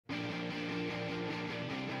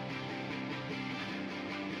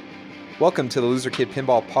Welcome to the Loser Kid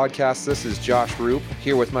Pinball Podcast. This is Josh Roop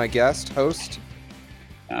here with my guest host,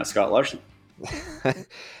 Scott Larson.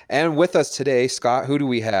 And with us today, Scott, who do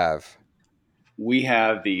we have? We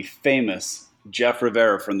have the famous Jeff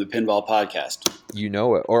Rivera from the Pinball Podcast. You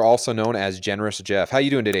know it, or also known as Generous Jeff. How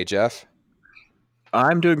you doing today, Jeff?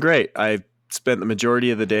 I'm doing great. I spent the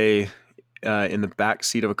majority of the day in the back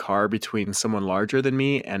seat of a car between someone larger than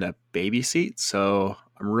me and a baby seat. So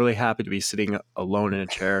I'm really happy to be sitting alone in a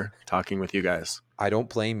chair talking with you guys. I don't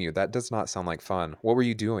blame you. That does not sound like fun. What were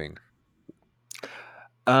you doing?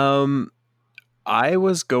 I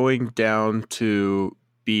was going down to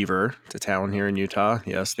Beaver, to town here in Utah.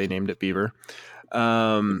 Yes, they named it Beaver.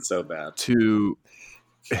 It's so bad. To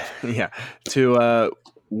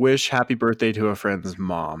wish happy birthday to a friend's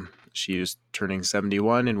mom. She was turning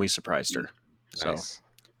 71 and we surprised her. Nice. So,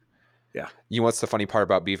 yeah. You know what's the funny part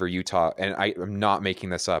about Beaver, Utah? And I'm not making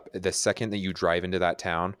this up. The second that you drive into that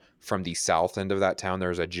town, from the south end of that town,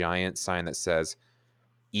 there's a giant sign that says,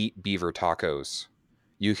 "Eat Beaver Tacos."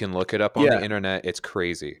 You can look it up on the internet. It's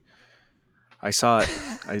crazy. I saw it.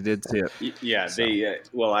 I did see it. Yeah,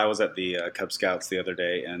 I was at the Cub Scouts the other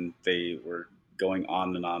day, and they were going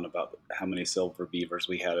on and on about how many silver beavers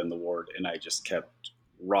we had in the ward, and I just kept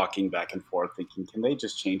rocking back and forth, thinking, can they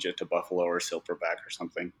just change it to buffalo or silverback or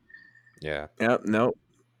something? Yeah. Yep. No,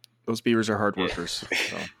 those beavers are hard workers.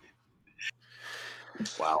 So.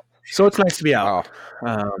 Wow. So it's nice to be out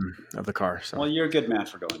of the car. So. Well, you're a good man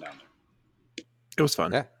for going down there. It was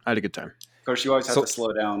fun. Yeah. I had a good time. Of course, you always have to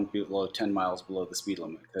slow down below 10 miles below the speed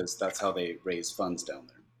limit, because that's how they raise funds down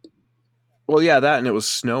there. Well, yeah, that, and it was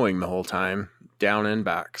snowing the whole time, down and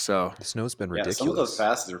back. So the snow's been ridiculous. Some of those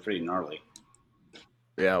passes are pretty gnarly.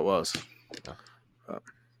 Yeah, it was.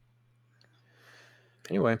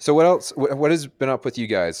 Anyway. So what else? What has been up with you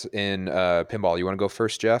guys in pinball? You want to go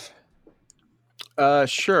first, Jeff?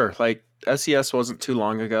 Sure. Like, SES wasn't too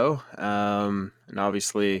long ago. And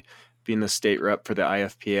obviously, being the state rep for the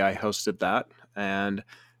IFPA, I hosted that. And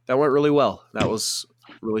that went really well. That was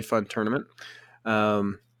a really fun tournament.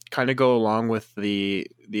 Kind of go along with the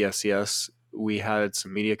SES. We had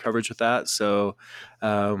some media coverage with that. So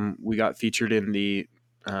we got featured in the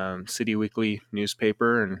City Weekly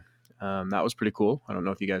newspaper, and that was pretty cool. I don't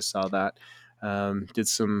know if you guys saw that. Did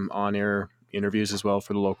some on-air interviews as well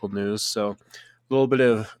for the local news. So a little bit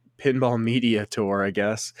of pinball media tour, I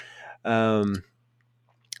guess.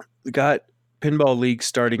 We got Pinball League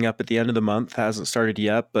starting up at the end of the month. Hasn't started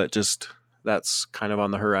yet, but just that's kind of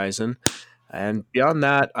on the horizon. And beyond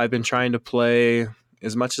that, I've been trying to play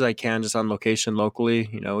as much as I can just on location locally.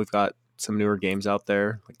 You know, we've got some newer games out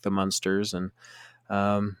there, like the Munsters, and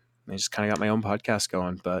I just kind of got my own podcast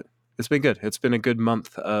going. But it's been good. It's been a good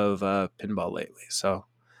month of pinball lately. So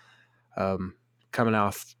coming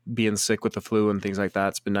off being sick with the flu and things like that,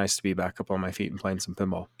 it's been nice to be back up on my feet and playing some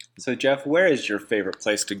pinball. So, Jeff, where is your favorite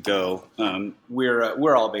place to go?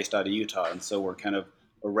 We're all based out of Utah, and so we're kind of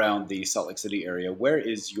around the Salt Lake City area. Where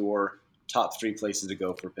is your top 3 places to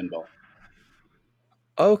go for pinball?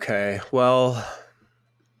 Okay, well,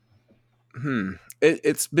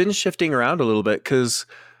 it's been shifting around a little bit because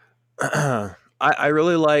I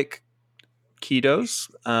really like Keto's.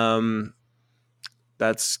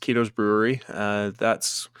 That's Keto's Brewery.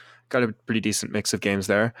 That's got a pretty decent mix of games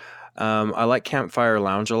there. I like Campfire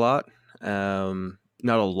Lounge a lot. Not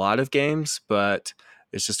a lot of games, but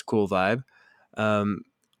it's just a cool vibe.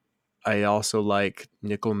 I also like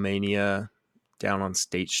Nickel Mania down on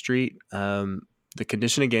State Street. The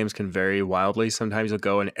condition of games can vary wildly. Sometimes you'll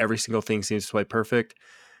go and every single thing seems to play perfect.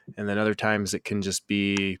 And then other times it can just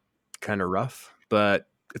be kind of rough. But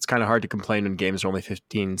it's kind of hard to complain when games are only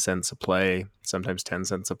 15 cents a play, sometimes 10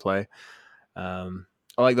 cents a play. I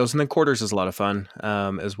like those. And then Quarters is a lot of fun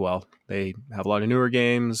as well. They have a lot of newer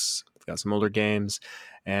games. They've got some older games.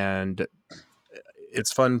 And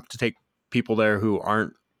it's fun to take people there who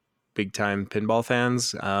aren't big-time pinball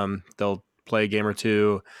fans. They'll play a game or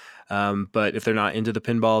two. But if they're not into the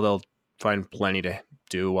pinball, they'll find plenty to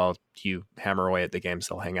do while you hammer away at the games.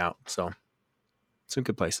 They'll hang out. So some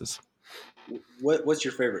good places. What's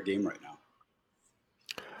your favorite game right now?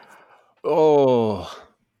 Oh,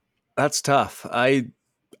 that's tough.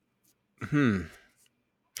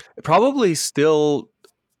 Probably still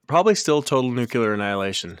Total Nuclear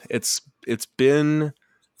Annihilation. It's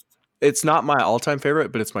not my all-time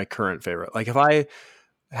favorite, but it's my current favorite. Like if I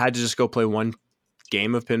had to just go play one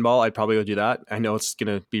game of pinball, I'd probably go do that. I know it's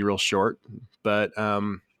going to be real short, but if I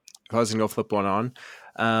was going to go flip one on,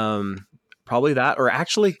 probably that, or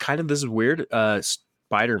actually kind of, this is weird,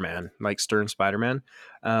 Spider-Man, like Stern Spider-Man.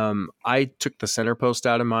 I took the center post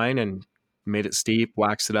out of mine and made it steep,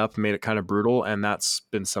 waxed it up, and made it kind of brutal. And that's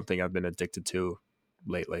been something I've been addicted to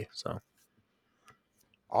lately. So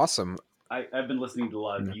Awesome. I've been listening to a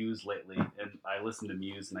lot of Muse lately, and I listen to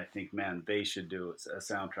Muse, and I think, man, they should do a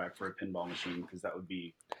soundtrack for a pinball machine, because that would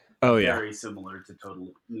be very similar to Total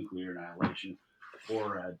Nuclear Annihilation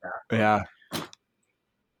or yeah.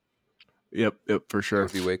 Yep, for sure.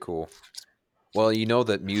 That would be way cool. Well, you know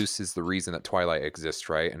that Muse is the reason that Twilight exists,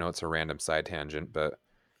 right? I know it's a random side tangent, but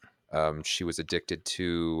she was addicted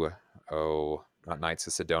to, not Knights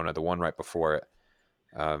of Sedona, the one right before it.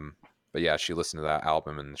 But yeah, she listened to that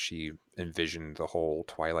album and she envisioned the whole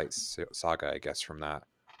Twilight saga, I guess, from that.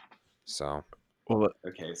 So, well,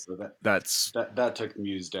 okay, so that took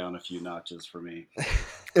Muse down a few notches for me.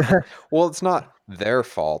 Well, it's not their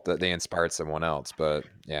fault that they inspired someone else, but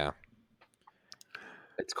yeah,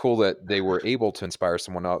 it's cool that they were able to inspire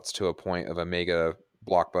someone else to a point of a mega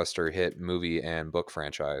blockbuster hit movie and book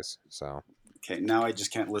franchise. So, okay, now I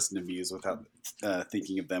just can't listen to Muse without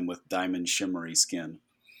thinking of them with diamond shimmery skin.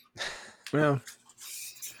 Well,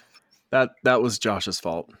 that was Josh's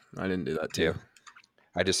fault. I didn't do that too.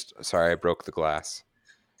 Sorry, I broke the glass.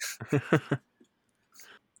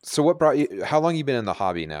 So what brought you, how long you been in the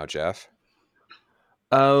hobby now, Jeff?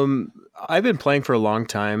 I've been playing for a long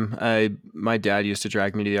time. My dad used to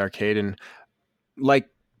drag me to the arcade, and like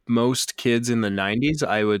most kids in the 90s,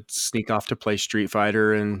 I would sneak off to play Street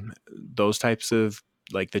Fighter and those types of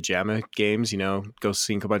like the JAMA games, go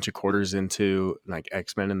sink a bunch of quarters into like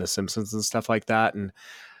X-Men and The Simpsons and stuff like that. And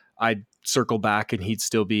I'd circle back and he'd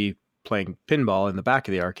still be playing pinball in the back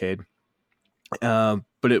of the arcade. But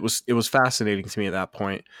it was fascinating to me at that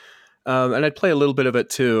point. And I'd play a little bit of it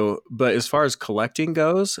too. But as far as collecting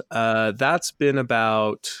goes, that's been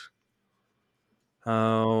about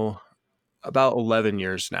 11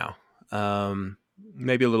 years now.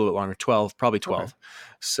 Maybe a little bit longer, 12, probably 12. Okay.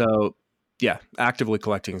 So yeah, actively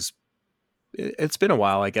collecting it's been a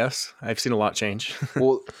while, I guess. I've seen a lot change.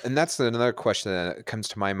 Well, and that's another question that comes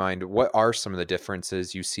to my mind. What are some of the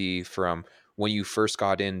differences you see from when you first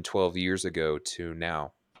got in 12 years ago to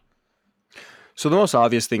now? So the most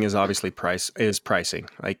obvious thing is obviously pricing.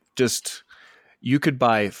 Like, just you could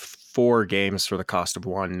buy 4 games for the cost of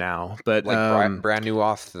one now, but like brand new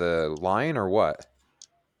off the line or what?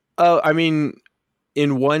 Oh, I mean,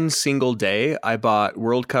 in one single day, I bought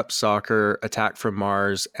World Cup Soccer, Attack from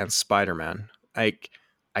Mars, and Spider-Man.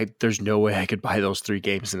 There's no way I could buy those 3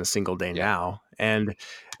 games in a single day now. And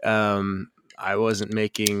I wasn't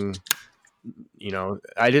making,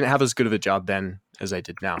 I didn't have as good of a job then as I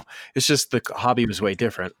did now. It's just the hobby was way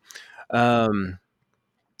different. I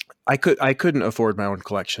couldn't afford my own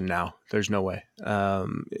collection now. There's no way.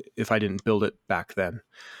 If I didn't build it back then.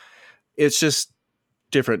 It's just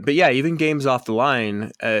different. But yeah, even games off the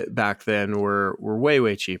line back then were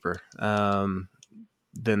way cheaper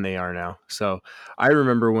than they are now. So I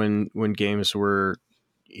remember when games were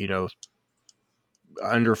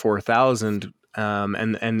under 4,000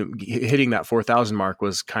 and hitting that 4,000 mark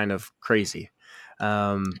was kind of crazy.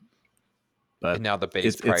 But and now the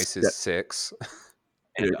base price is 6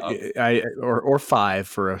 or 5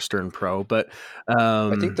 for a Stern Pro, but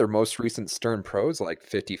I think their most recent Stern Pro is like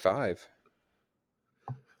 55.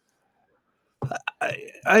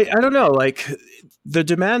 I don't know. Like, the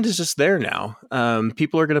demand is just there now.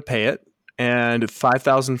 People are going to pay it, and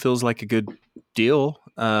 5,000 feels like a good deal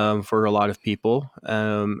for a lot of people,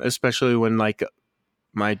 especially when like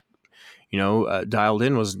my dialed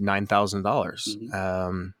in was $9,000.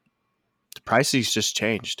 Mm-hmm. The prices just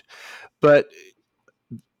changed, but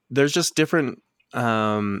there's just different.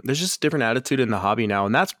 There's just a different attitude in the hobby now,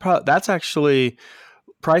 and that's actually.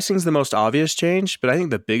 Pricing's the most obvious change, but I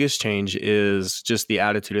think the biggest change is just the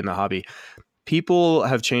attitude in the hobby. People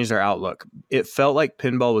have changed their outlook. It felt like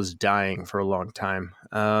pinball was dying for a long time.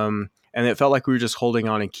 And it felt like we were just holding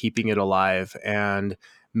on and keeping it alive and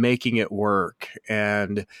making it work.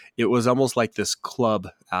 And it was almost like this club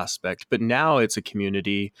aspect. But now it's a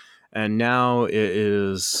community, and now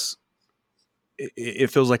it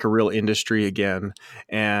feels like a real industry again.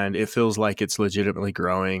 And it feels like it's legitimately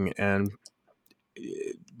growing. And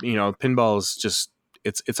pinball is just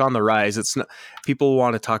it's on the rise. It's not, people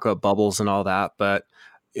want to talk about bubbles and all that, but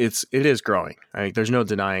it is growing. There's no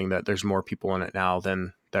denying that there's more people in it now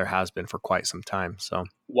than there has been for quite some time. So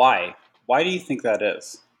why do you think that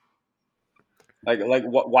is?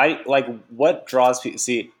 What draws people?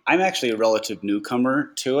 See, I'm actually a relative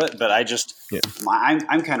newcomer to it, but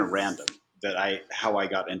I'm kind of random how I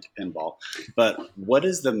got into pinball. But what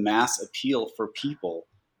is the mass appeal for people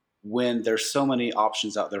when there's so many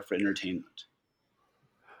options out there for entertainment?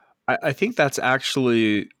 I think that's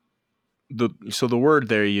actually so the word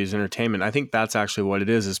there you use, entertainment, I think that's actually what it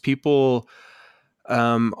is people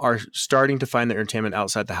are starting to find their entertainment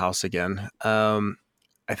outside the house again.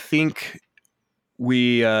 I think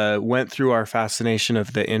we went through our fascination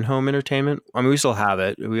of the in-home entertainment. I mean, we still have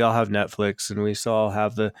it. We all have Netflix and we still all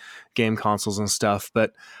have the game consoles and stuff.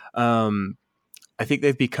 But I think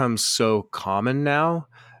they've become so common now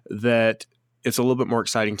that it's a little bit more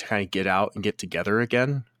exciting to kind of get out and get together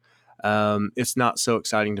again. It's not so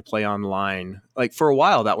exciting to play online. Like for a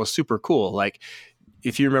while, that was super cool. Like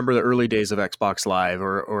if you remember the early days of Xbox Live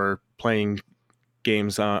or playing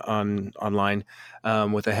games on online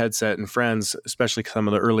with a headset and friends, especially some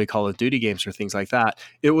of the early Call of Duty games or things like that,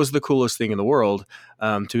 it was the coolest thing in the world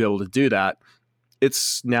to be able to do that.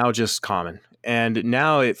 It's now just common, and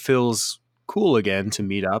now it feels cool again to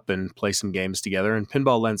meet up and play some games together. And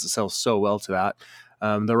pinball lends itself so well to that.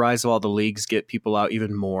 The rise of all the leagues get people out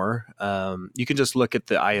even more. You can just look at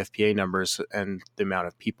the IFPA numbers and the amount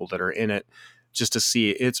of people that are in it just to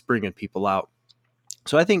see it's bringing people out.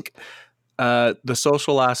 So I think the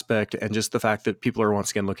social aspect and just the fact that people are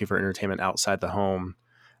once again looking for entertainment outside the home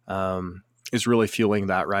is really fueling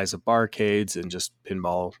that rise of barcades and just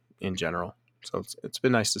pinball in general. So it's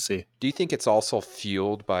been nice to see. Do you think it's also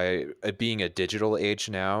fueled by being a digital age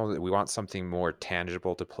now, that we want something more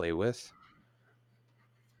tangible to play with?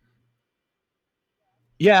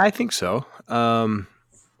 Yeah, I think so.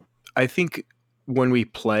 I think when we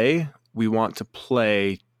play, we want to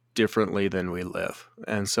play differently than we live,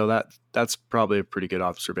 and so that's probably a pretty good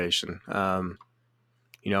observation.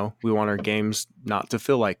 We want our games not to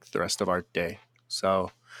feel like the rest of our day.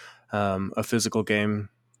 So a physical game,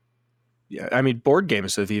 yeah, I mean, board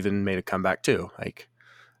games have even made a comeback too. Like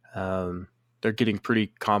they're getting pretty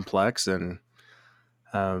complex and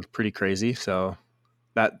pretty crazy. So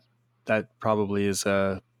that probably is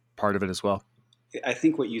a part of it as well. I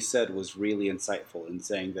think what you said was really insightful in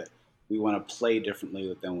saying that we want to play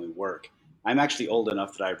differently than we work. I'm actually old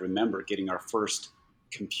enough that I remember getting our first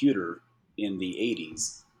computer in the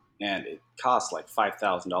 80s, and it cost like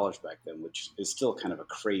 $5,000 back then, which is still kind of a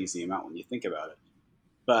crazy amount when you think about it.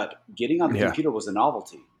 But getting on the Yeah. computer was a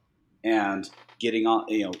novelty, and getting on,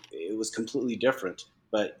 it was completely different.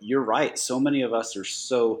 But you're right. So many of us are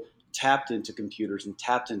so tapped into computers and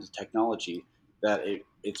tapped into technology that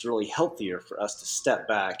it's really healthier for us to step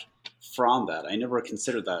back from that. I never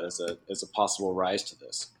considered that as a possible rise to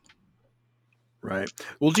this. Right.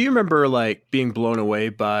 Well, do you remember like being blown away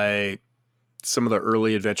by some of the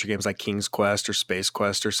early adventure games like King's Quest or Space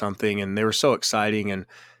Quest or something, and they were so exciting? And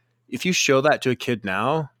if you show that to a kid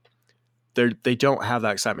now, they don't have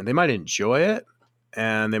that excitement. They might enjoy it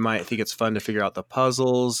and they might think it's fun to figure out the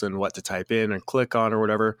puzzles and what to type in and click on or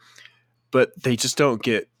whatever, but they just don't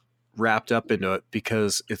get wrapped up into it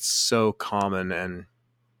because it's so common and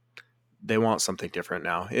they want something different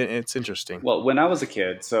now. It's interesting. Well, when I was a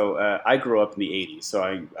kid, so I grew up in the 80s. So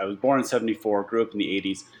I was born in 74, grew up in the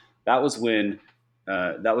 80s. That was when,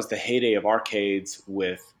 that was the heyday of arcades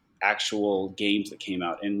with actual games that came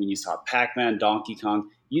out. And when you saw Pac Man, Donkey Kong,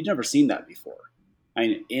 you'd never seen that before. I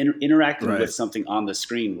mean, interacting Right. with something on the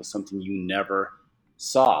screen was something you never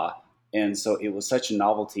saw. And so it was such a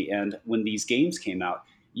novelty. And when these games came out,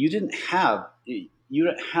 you didn't have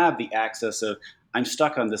the access of, I'm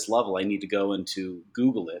stuck on this level, I need to go into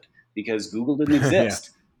Google it, because Google didn't Yeah.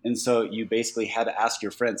 exist. And so you basically had to ask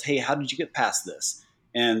your friends, hey, how did you get past this?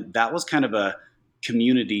 And that was kind of a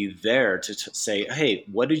community there to say, hey,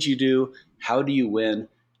 what did you do? How do you win?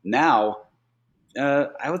 Now,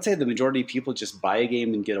 I would say the majority of people just buy a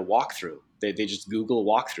game and get a walkthrough. They just Google a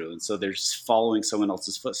walkthrough. And so they're just following someone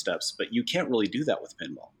else's footsteps. But you can't really do that with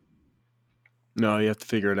pinball. No, you have to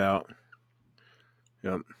figure it out.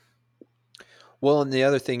 Yep. Well, and the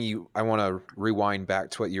other thing I want to rewind back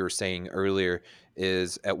to what you were saying earlier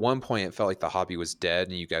is at one point it felt like the hobby was dead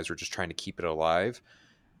and you guys were just trying to keep it alive.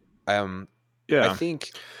 I Yeah.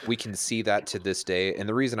 think we can see that to this day. And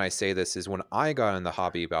the reason I say this is when I got in the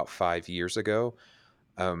hobby about 5 years ago,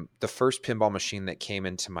 the first pinball machine that came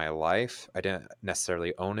into my life, I didn't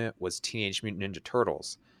necessarily own it, was Teenage Mutant Ninja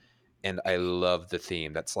Turtles. And I love the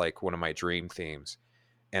theme. That's like one of my dream themes.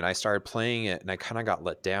 And I started playing it and I kind of got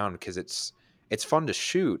let down because it's fun to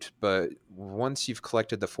shoot, but once you've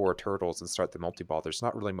collected the four turtles and start the multi-ball, there's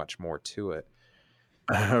not really much more to it.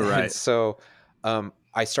 And Right. so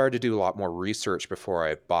I started to do a lot more research before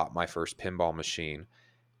I bought my first pinball machine.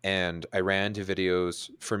 And I ran into videos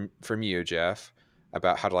from you, Jeff,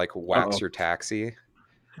 about how to like wax Uh-oh. your taxi.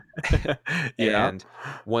 Yeah. And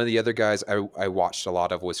one of the other guys I watched a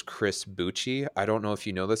lot of was Chris Bucci. I don't know if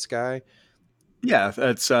you know this guy. Yeah,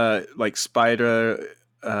 that's like Spider.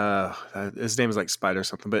 His name is like Spider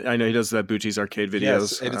something, but I know he does the Bucci's arcade Yes,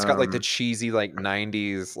 videos. and it's got like the cheesy like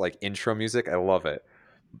 90s like intro music. I love it.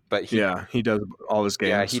 But Yeah, he does all his he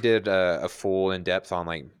games. did a full in depth on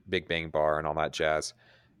like Big Bang Bar and all that jazz.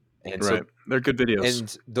 And so Right. They're good videos.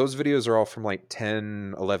 and those videos are all from like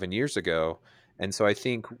 10, 11 years ago. And so I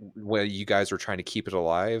think when you guys were trying to keep it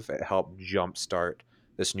alive, it helped jumpstart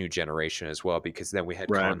this new generation as well, because then we had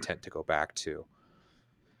Right. content to go back to.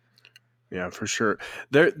 Yeah, for sure.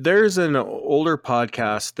 There's an older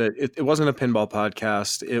podcast that it wasn't a pinball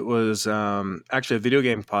podcast. It was actually a video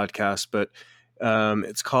game podcast, but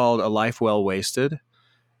it's called A Life Well Wasted.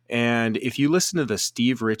 And if you listen to the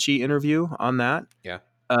Steve Ritchie interview on that, Yeah.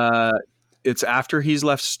 uh, it's after he's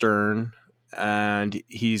left Stern, and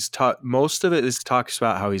he's taught most of it is talks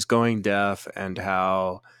about how he's going deaf and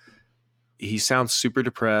how he sounds super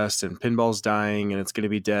depressed and pinball's dying and it's going to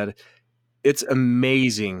be dead. It's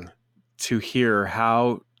amazing to hear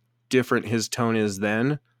how different his tone is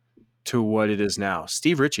then to what it is now.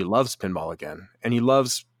 Steve Ritchie loves pinball again, and he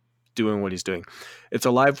loves doing what he's doing. It's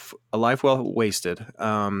a life well wasted.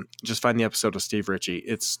 Just find the episode of Steve Ritchie.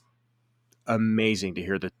 It's amazing to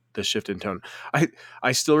hear the shift in tone.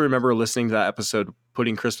 I still remember listening to that episode,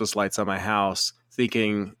 putting Christmas lights on my house,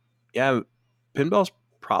 thinking, yeah, pinball's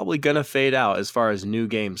probably gonna fade out as far as new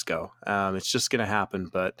games go. It's just gonna happen,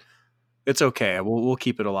 but it's okay. We'll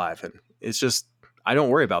keep it alive, and it's just I don't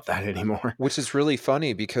worry about that anymore. Which is really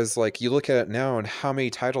funny because like you look at it now and how many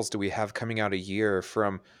titles do we have coming out a year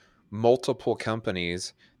from multiple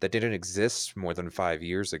companies that didn't exist more than 5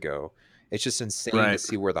 years ago. It's just insane to Right.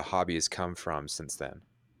 see where the hobby has come from since then.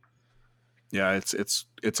 Yeah, it's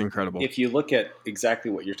incredible. If you look at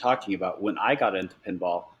exactly what you're talking about, when I got into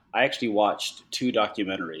pinball, I actually watched 2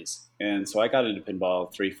 documentaries. And so I got into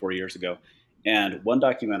pinball 3-4 years ago. And one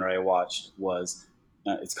documentary I watched was,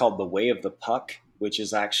 it's called The Way of the Puck, which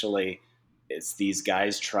is actually, it's these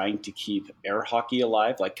guys trying to keep air hockey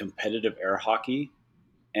alive, like competitive air hockey.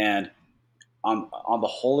 And on the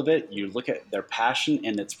whole of it, you look at their passion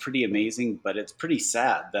and it's pretty amazing, but it's pretty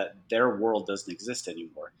sad that their world doesn't exist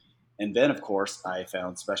anymore. And then, of course, I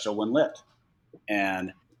found Special When Lit.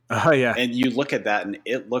 And Oh yeah. and you look at that and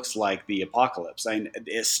it looks like the apocalypse. I mean,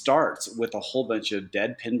 it starts with a whole bunch of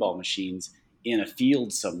dead pinball machines in a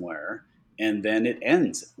field somewhere, and then it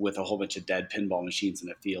ends with a whole bunch of dead pinball machines in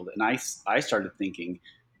a field. And I started thinking,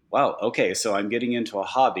 wow, okay, so I'm getting into a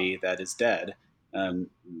hobby that is dead.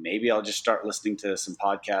 Maybe I'll just start listening to some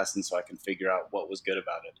podcasts, and so I can figure out what was good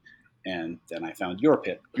about it. And then I found your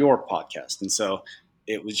podcast, and so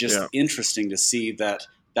it was just interesting to see that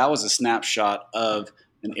was a snapshot of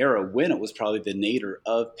an era when it was probably the nadir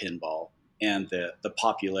of pinball and the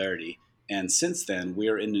popularity. And since then,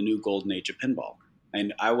 we're in the new golden age of pinball.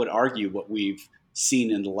 And I would argue what we've seen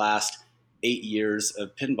in the last 8 years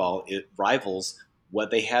of pinball, it rivals what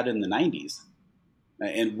they had in the 90s.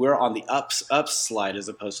 And we're on the upslide as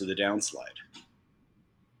opposed to the downslide.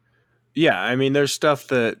 Yeah, I mean, there's stuff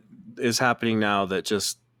that is happening now that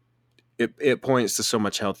just it points to so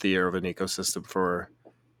much healthier of an ecosystem for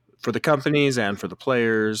the companies and for the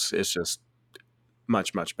players. It's just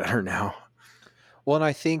much better now. Well, and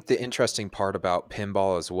I think the interesting part about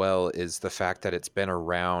pinball as well is the fact that it's been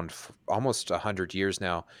around for almost 100 years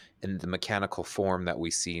now in the mechanical form that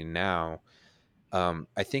we see now.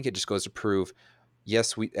 I think it just goes to prove,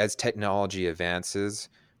 yes, as technology advances,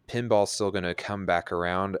 pinball's still going to come back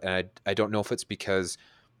around. And I don't know if it's because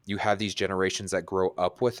you have these generations that grow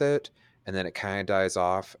up with it and then it kind of dies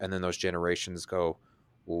off. And then those generations go,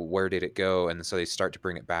 well, where did it go? And so they start to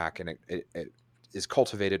bring it back, and it is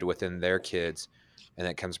cultivated within their kids, and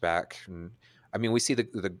it comes back. And I mean, we see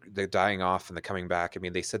the dying off and the coming back. I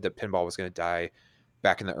mean, they said that pinball was going to die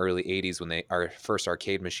back in the early 80s when our first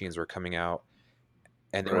arcade machines were coming out,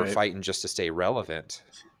 and they were fighting just to stay relevant.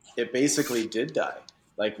 It basically did die.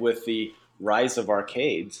 Like with the rise of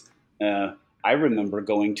arcades, I remember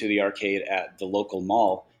going to the arcade at the local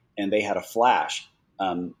mall, and they had a flash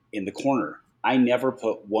in the corner. I never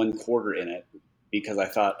put 1 quarter in it because I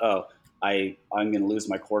thought, oh, I'm going to lose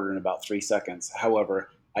my quarter in about 3 seconds.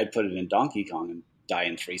 However, I'd put it in Donkey Kong and die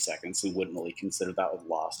in 3 seconds and wouldn't really consider that a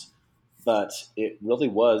loss. But it really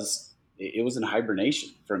was, it was in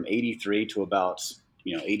hibernation from 83 to about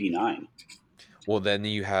 89. Well, then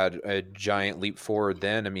you had a giant leap forward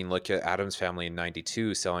then. I mean, look at Addams Family in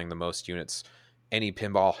 92 selling the most units any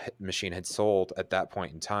pinball machine had sold at that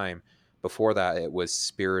point in time. Before that, it was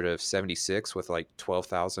Spirit of 76 with like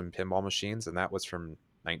 12,000 pinball machines, and that was from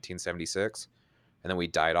 1976. And then we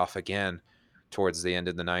died off again towards the end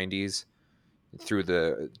of the 90s through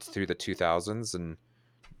the 2000s, and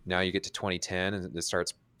now you get to 2010 and it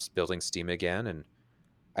starts building steam again. And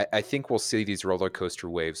I think we'll see these roller coaster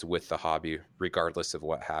waves with the hobby, regardless of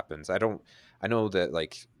what happens. I know that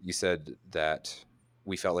like you said that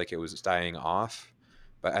we felt like it was dying off,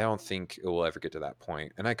 but I don't think it will ever get to that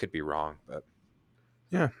point. And I could be wrong, but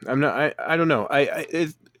Yeah, I'm not. I don't know.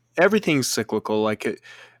 Everything's cyclical. Like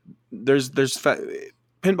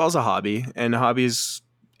pinball's a hobby, and hobbies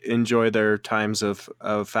enjoy their times of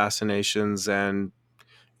fascinations and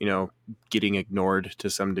getting ignored to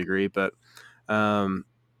some degree. But um,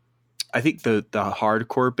 I think the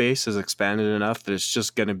hardcore base is expanded enough that it's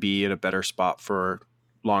just going to be in a better spot for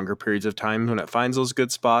longer periods of time when it finds those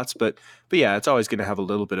good spots. But yeah, it's always going to have a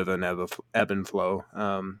little bit of an ebb and flow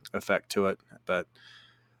effect to it. But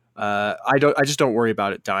I just don't worry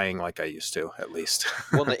about it dying like I used to, at least.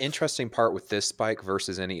 well, the interesting part with this spike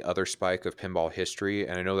versus any other spike of pinball history,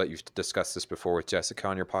 and I know that you've discussed this before with Jessica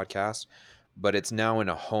on your podcast, but it's now in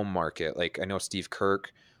a home market. Like I know Steve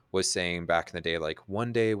Kirk was saying back in the day, like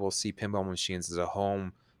one day we'll see pinball machines as a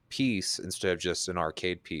home piece instead of just an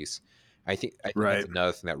arcade piece. I think that's Right.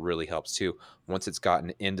 another thing that really helps too. Once it's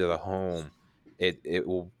gotten into the home, it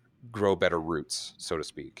will grow better roots, so to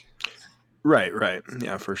speak. Right. Right.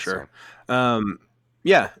 Yeah, for So sure. Um,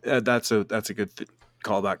 yeah, that's a good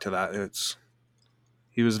callback to that.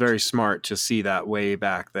 He was very smart to see that way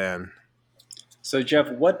back then. So, Jeff,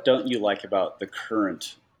 what don't you like about the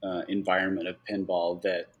current environment of pinball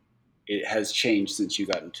that it has changed since you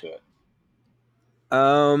got into it?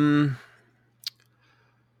 Um,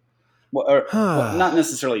 What not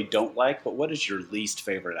necessarily don't like, but what is your least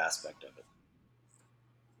favorite aspect of it?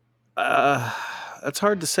 uh, that's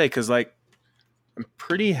hard to say because like I'm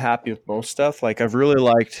pretty happy with most stuff. Like I've really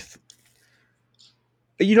liked.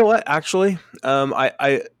 You know what? Actually,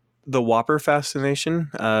 I the Whopper fascination,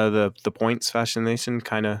 the points fascination,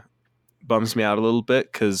 kind of bums me out a little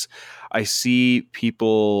bit because I see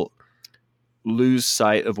people lose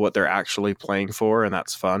sight of what they're actually playing for, and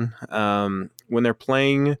that's fun. When they're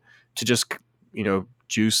playing to just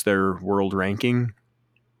juice their world ranking,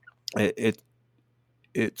 it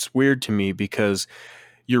it's weird to me because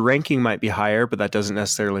your ranking might be higher, but that doesn't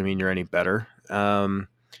necessarily mean you're any better.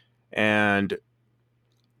 And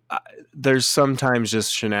I, there's sometimes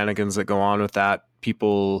just shenanigans that go on with that.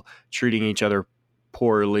 People treating each other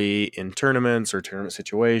poorly in tournaments or tournament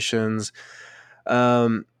situations.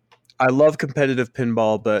 Um, I love competitive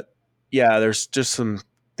pinball, but yeah, there's just some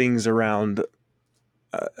things around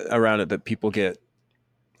it that people get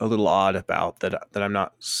a little odd about that I'm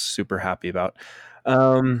not super happy about.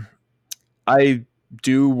 Um, I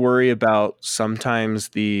do worry about sometimes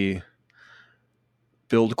the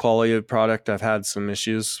build quality of product. I've had some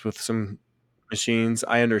issues with some machines.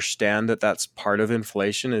 I understand that that's part of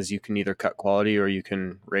inflation is you can either cut quality or you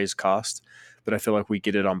can raise cost, but I feel like we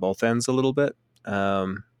get it on both ends a little bit.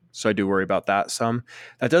 So I do worry about that some.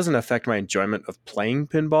 That doesn't affect my enjoyment of playing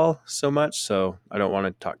pinball so much, so I don't want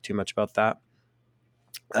to talk too much about that.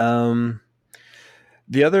 Um,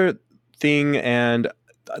 the other thing, and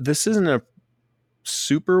this isn't a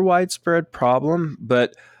super widespread problem,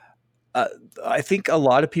 but uh, I think a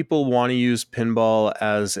lot of people want to use pinball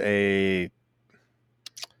as a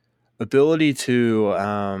ability to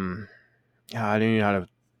I don't know how to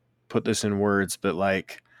put this in words, but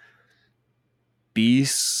like be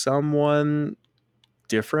someone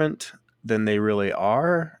different than they really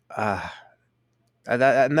are.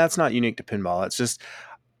 And that's not unique to pinball. It's just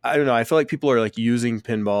I don't know. I feel like people are like using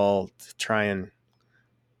pinball to try and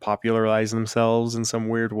popularize themselves in some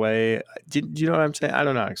weird way. Do you know what I'm saying? I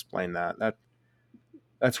don't know how to explain that.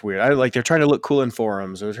 That's weird. I like they're trying to look cool in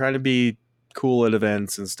forums. They're trying to be cool at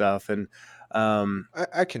events and stuff. And um,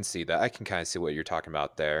 I can see that. I can kind of see what you're talking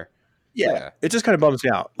about there. yeah, Yeah. it just kind of bums me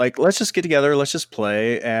out. Like, let's just get together, let's just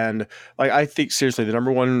play, and like I think seriously, the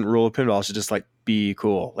number one rule of pinball should just like be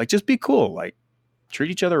cool. Like, just be cool. Like,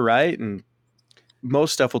 treat each other right, and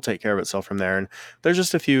most stuff will take care of itself from there. And there's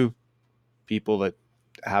just a few people that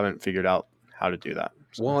haven't figured out how to do that.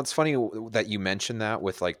 So. Well, it's funny that you mentioned that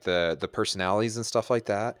with like the personalities and stuff like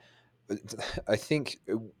that. I think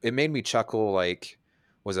it made me chuckle. Like,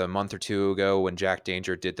 was it a month or two ago when Jack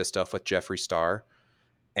Danger did the stuff with Jeffree Star,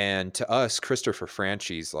 and to us, Christopher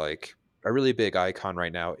Franchi's like a really big icon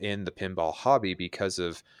right now in the pinball hobby because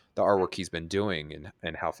of the artwork he's been doing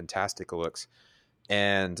and how fantastic it looks.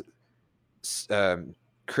 And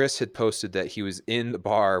Chris had posted that he was in the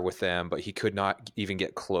bar with them, but he could not even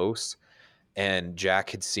get close. And Jack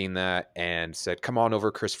had seen that and said, "Come on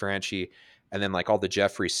over, Chris Franchi." And then like all the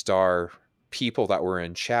Jeffree Star people that were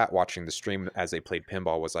in chat watching the stream as they played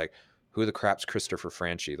pinball was like, "Who the crap's Christopher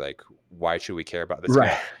Franchi? Like, why should we care about this Right.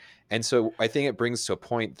 guy?" And so I think it brings to a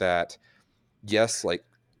point that yes, like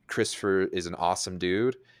Christopher is an awesome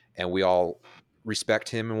dude, and we all respect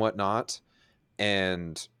him and whatnot,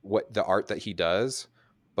 and what the art that he does.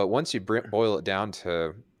 But once you boil it down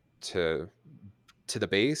to the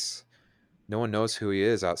base, no one knows who he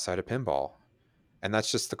is outside of pinball, and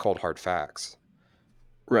that's just the cold hard facts.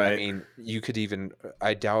 I Right. mean, you could even,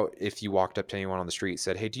 I doubt if you walked up to anyone on the street and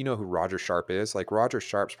said, "Hey, do you know who Roger Sharp is?" Like, Roger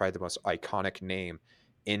Sharp's probably the most iconic name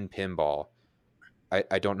in pinball.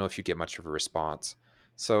 I don't know if you get much of a response.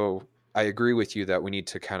 So I agree with you that we need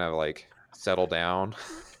to kind of like settle down.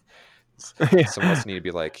 Some of us need to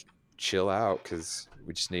be like, chill out, because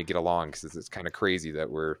we just need to get along, because it's kind of crazy that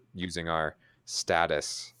we're using our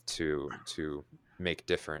status to make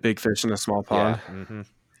different. Big fish in a small Yeah. pond.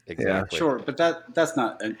 Exactly. Sure, but that's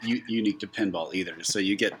not unique to pinball either. So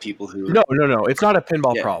you get people who No. It's not a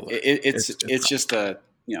pinball yeah, problem. it's just a,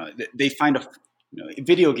 they find a,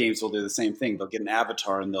 video games will do the same thing. They'll get an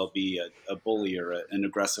avatar and they'll be a bully or an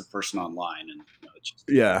aggressive person online, and it's just,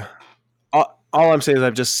 Yeah. All I'm saying is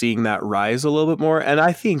I'm just seeing that rise a little bit more, and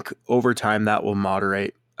I think over time that will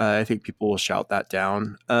moderate. I think people will shout that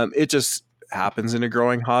down. It just happens in a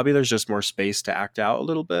growing hobby. There's just more space to act out a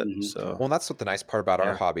little bit. Mhm. So Well, that's what the nice part about our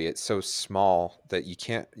Yeah. hobby. It's so small that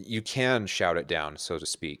you can shout it down, so to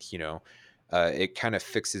speak. It kind of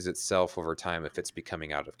fixes itself over time if it's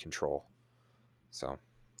becoming out of control. So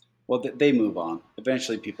well, they move on.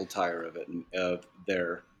 Eventually, people tire of it and of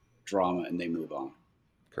their drama, and they move on.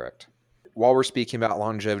 correct. While we're speaking about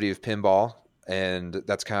longevity of pinball, and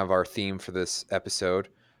that's kind of our theme for this episode,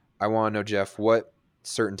 I want to know, Jeff, what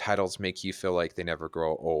certain titles make you feel like they never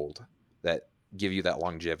grow old, that give you that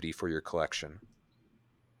longevity for your collection?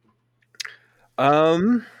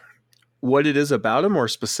 What it is about them or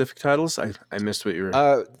specific titles? I missed what you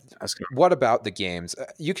were asking. What about the games?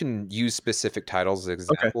 You can use specific titles as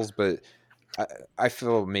examples, but I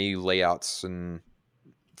feel maybe layouts and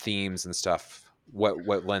themes and stuff.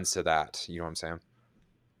 What lends to that? You know what I'm saying?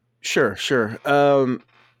 Sure.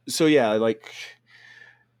 So yeah, like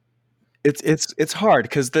it's hard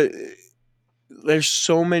because there's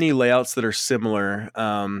so many layouts that are similar,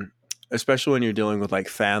 especially when you're dealing with like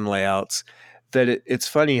fan layouts, that it's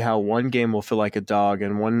funny how one game will feel like a dog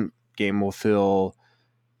and one game will feel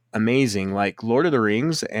amazing. Like Lord of the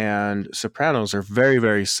Rings and Sopranos are very,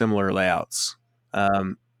 very similar layouts.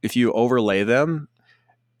 If you overlay them,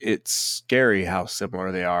 it's scary how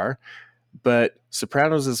similar they are. But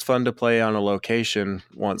Sopranos is fun to play on a location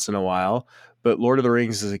once in a while. But Lord of the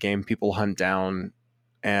Rings is a game people hunt down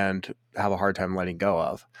and have a hard time letting go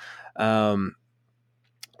of.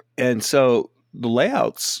 And so the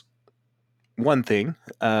layout's one thing,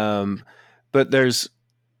 but there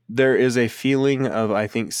is a feeling of, I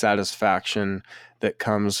think, satisfaction that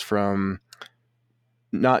comes from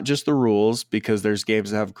not just the rules, because there's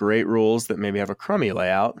games that have great rules that maybe have a crummy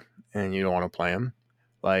layout and you don't want to play them.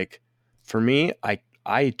 Like for me,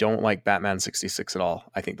 I don't like Batman 66 at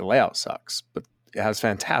all. I think the layout sucks, but it has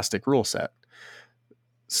fantastic rule set.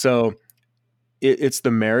 So it's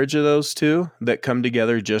the marriage of those two that come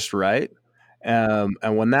together just right. And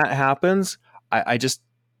when that happens, I just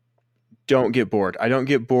don't get bored. I don't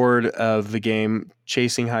get bored of the game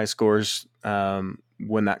chasing high scores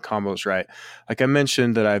when that combo's right. Like I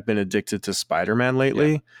mentioned that I've been addicted to Spider-Man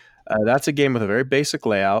lately. That's a game with a very basic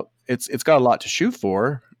layout. It's got a lot to shoot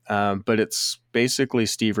for, but it's basically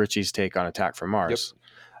Steve Ritchie's take on Attack from Mars,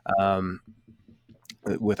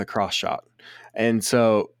 with a cross shot. And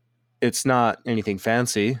so it's not anything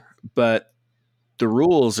fancy, but the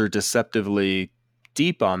rules are deceptively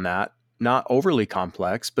deep on that. Not overly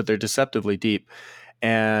complex, but they're deceptively deep.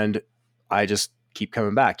 And I just keep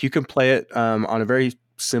coming back. You can play it on a very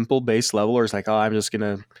simple base level, or it's like, oh, I'm just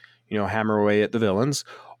going to, hammer away at the villains.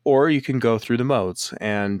 Or you can go through the modes,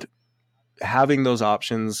 and having those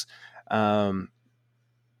options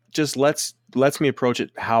just lets me approach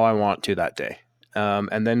it how I want to that day.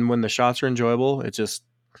 And then when the shots are enjoyable, I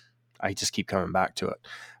just keep coming back to it.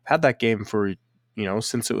 I've had that game for,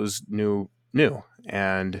 since it was new,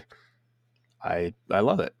 and I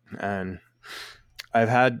love it. And I've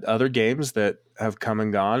had other games that have come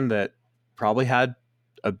and gone that probably had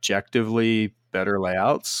objectively better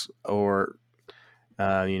layouts, or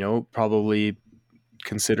probably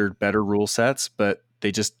considered better rule sets, but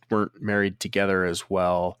they just weren't married together as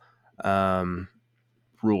well,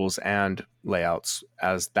 rules and layouts,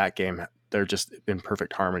 as that game. They're just in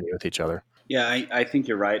perfect harmony with each other. Yeah, I think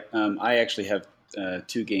you're right. I actually have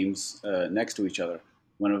two games next to each other.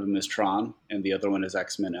 One of them is Tron, and the other one is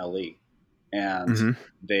X-Men LE. And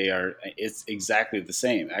it's exactly the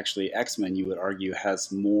same. Actually, X-Men, you would argue,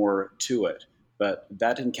 has more to it, but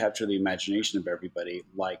that didn't capture the imagination of everybody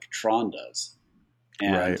like Tron does.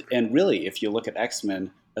 Right. And really, if you look at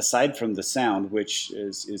X-Men, aside from the sound, which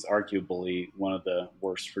is arguably one of the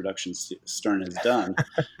worst productions Stern has done,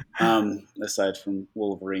 aside from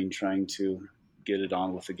Wolverine trying to get it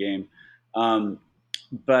on with the game,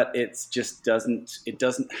 but it's just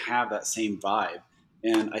doesn't have that same vibe.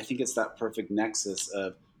 And I think it's that perfect nexus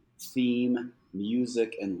of theme,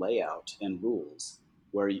 music, and layout and rules,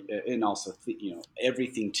 where and also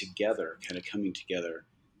everything together, kind of coming together.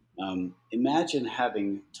 Imagine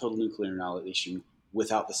having Total Nuclear Annihilation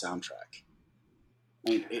without the soundtrack.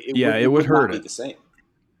 I mean, Yeah, it it would would not hurt be it. the same.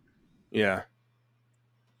 Yeah.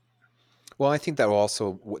 Well, I think that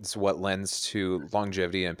also is what lends to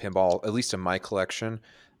longevity in pinball, at least in my collection.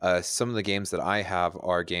 Some of the games that I have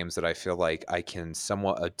are games that I feel like I can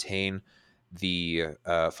somewhat attain the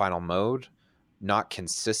final mode, not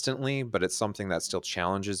consistently, but it's something that still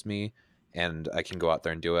challenges me, and I can go out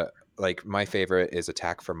there and do it. Like my favorite is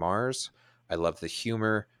Attack from Mars. I love the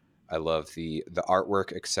humor. I love the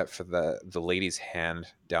artwork, except for the lady's hand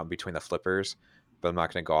down between the flippers. But I'm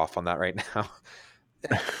not going to go off on that right now.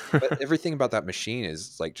 But everything about that machine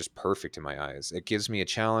is like just perfect in my eyes. It gives me a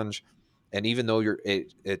challenge, and even though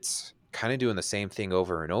it's kind of doing the same thing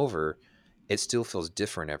over and over, it still feels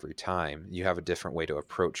different every time. You have a different way to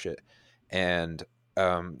approach it, and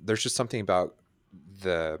there's just something about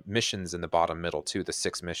the missions in the bottom middle too, the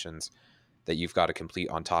 6 missions that you've got to complete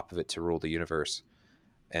on top of it to rule the universe.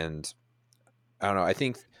 And I don't know. I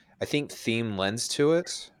think theme lends to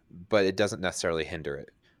it, but it doesn't necessarily hinder it,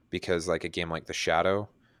 because like a game like The Shadow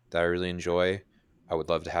that I really enjoy, I would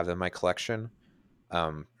love to have in my collection.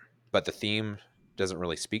 Um, but the theme doesn't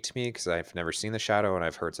really speak to me because I've never seen The Shadow and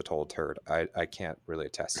I've heard it's a total turd. I can't really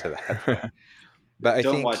attest to that. But I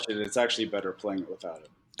Don't think watch it. It's actually better playing it without it.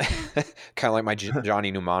 kind of like my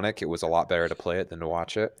Johnny Mnemonic, it was a lot better to play it than to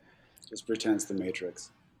watch it. Just pretend it's the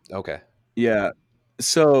Matrix. Okay. Yeah.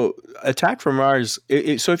 So Attack from Mars.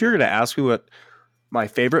 So if you're going to ask me what my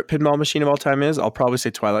favorite pinball machine of all time is, I'll probably say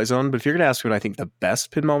Twilight Zone. But if you're going to ask me what I think the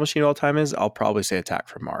best pinball machine of all time is, I'll probably say Attack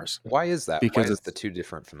from Mars, Why is that? Why because is the it's two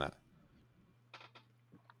different from that?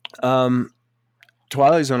 um,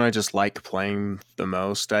 Twilight Zone. I just like playing the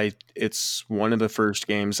most. It's one of the first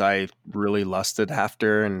games I really lusted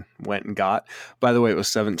after and went and got. By the way, it was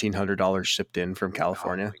 $1,700 shipped in from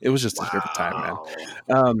California. It was just a different time, man.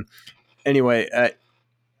 Wow. Anyway,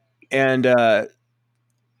 and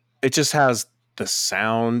it just has the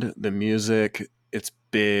sound, the music. It's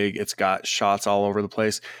big. It's got shots all over the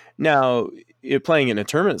place. Now, playing in a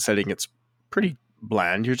tournament setting, it's pretty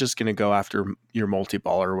bland. You're just going to go after your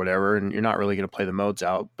multi-ball or whatever, and you're not really going to play the modes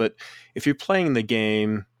out. But if you're playing the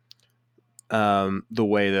game the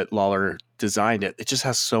way that Lawler designed it, it just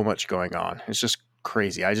has so much going on. It's just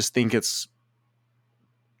crazy. I just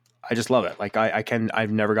love it. Like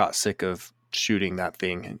I've never got sick of shooting that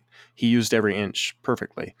thing. And he used every inch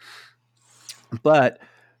perfectly. But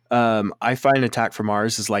I find Attack from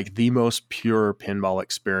Mars is like the most pure pinball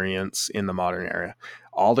experience in the modern era.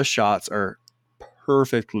 All the shots are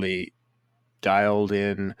perfectly dialed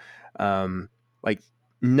in. Like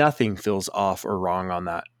nothing feels off or wrong on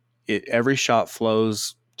that. Every shot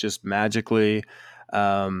flows just magically.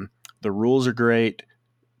 The rules are great.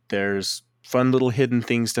 There's fun little hidden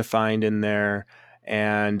things to find in there,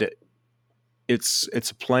 and it's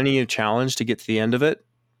plenty of challenge to get to the end of it,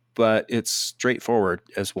 but it's straightforward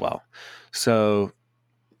as well. So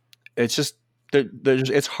it's just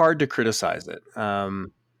it's hard to criticize it.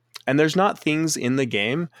 And there's not things in the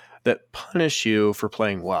game that punish you for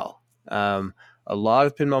playing well. A lot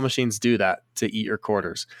of pinball machines do that to eat your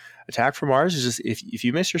quarters. Attack from Mars is just if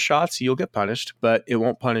you miss your shots, you'll get punished, but it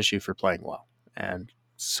won't punish you for playing well. And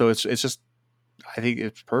so it's just, I think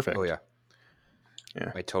it's perfect. Oh yeah.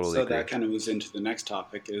 Yeah. I totally So agree. that kind of moves into the next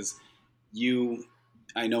topic is you,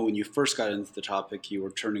 I know when you first got into the topic, you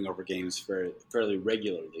were turning over games fairly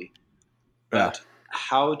regularly. But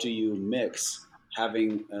how do you mix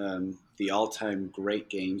having the all-time great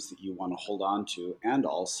games that you want to hold on to and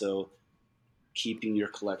also keeping your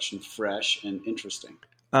collection fresh and interesting?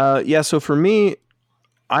 Yeah. So for me,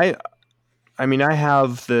 I mean, I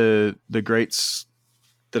have the greats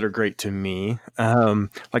that are great to me.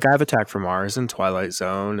 Like I have Attack from Mars and Twilight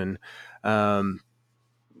Zone, and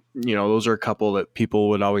those are a couple that people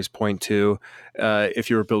would always point to if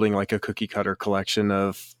you were building like a cookie cutter collection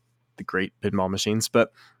of the great pinball machines.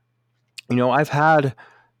 But I've had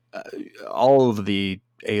all of the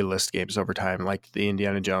A-list games over time, like the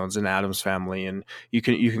Indiana Jones and Addams Family, and you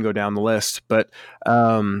can go down the list. But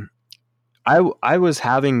I was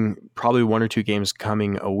having probably one or two games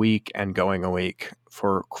coming a week and going a week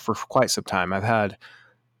for quite some time. I've had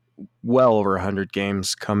well over 100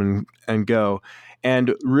 games come and go,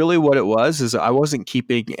 And really what it was is I wasn't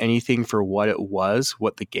keeping anything for what it was,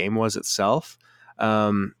 what the game was itself.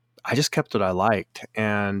 I just kept what I liked.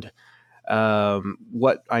 And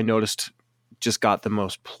what I noticed just got the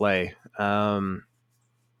most play.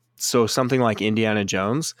 So something like Indiana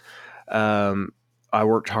Jones, I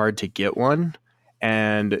worked hard to get one,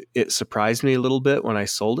 and it surprised me a little bit when I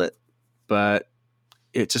sold it, but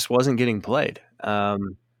it just wasn't getting played.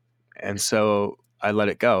 And so I let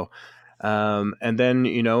it go. And then,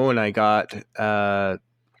 when I got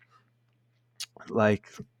like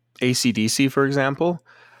ACDC, for example,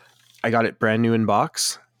 I got it brand new in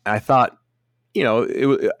box. I thought,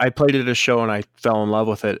 I played it at a show and I fell in love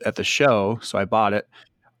with it at the show, so I bought it.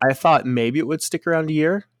 I thought maybe it would stick around a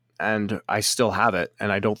year, and I still have it,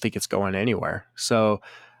 and I don't think it's going anywhere. So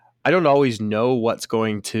I don't always know what's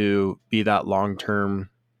going to be that long-term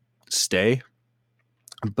stay,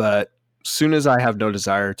 but soon as I have no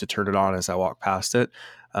desire to turn it on as I walk past it,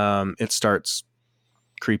 it starts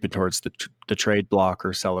creeping towards the trade block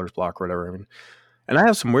or seller's block or whatever. I mean, and I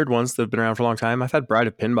have some weird ones that have been around for a long time. I've had Bride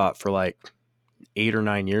of Pinbot for like 8 or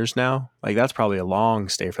 9 years now. Like that's probably a long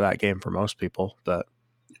stay for that game for most people, but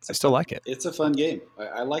I still like it. It's a fun game.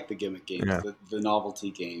 I like the gimmick games, Yeah. the novelty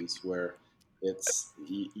games where it's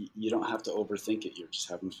you don't have to overthink it. You're just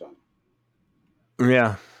having fun.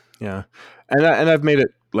 Yeah, yeah, and I've made it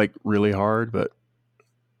like really hard, but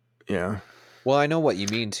yeah. Well, I know what you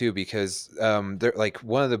mean too, because they're like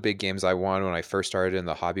one of the big games I won when I first started in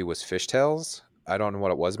the hobby was Fishtails. I don't know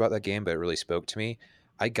what it was about that game, but it really spoke to me.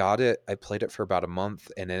 I got it, I played it for about a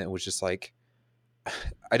month, and then it was just like,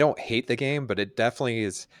 I don't hate the game, but it definitely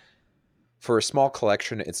is, for a small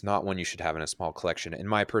collection, it's not one you should have in a small collection, in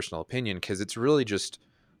my personal opinion, because it's really just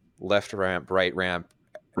left ramp, right ramp,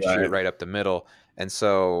 shoot it right up the middle. And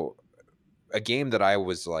so a game that I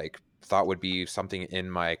was like thought would be something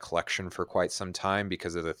in my collection for quite some time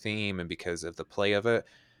because of the theme and because of the play of it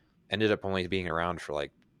ended up only being around for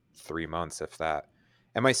like 3 months, if that.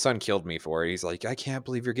 And my son killed me for it. He's like, I can't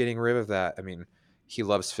believe you're getting rid of that. I mean, he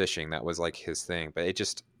loves fishing. That was like his thing, but it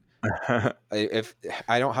just, if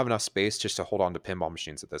I don't have enough space just to hold on to pinball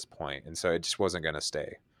machines at this point, and so it just wasn't going to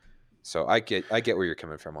stay. So I get where you're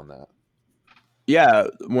coming from on that. Yeah,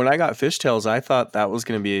 when I got Fishtails, I thought that was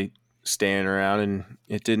going to be staying around, and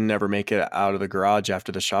it didn't ever make it out of the garage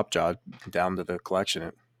after the shop job down to the collection.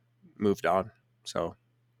 It moved on. So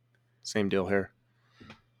same deal here.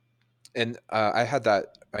 And I had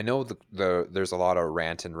that. I know there's a lot of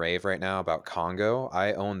rant and rave right now about Congo.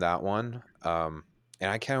 I own that one, and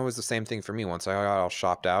I kind of was the same thing for me. Once I got all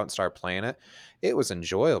shopped out and started playing it, it was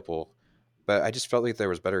enjoyable, but I just felt like there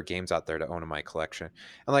was better games out there to own in my collection.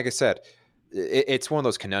 And like I said, it's one of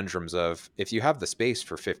those conundrums of, if you have the space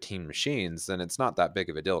for 15 machines, then it's not that big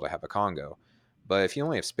of a deal to have a Congo. But if you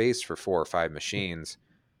only have space for 4 or 5 machines,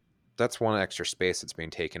 that's one extra space that's being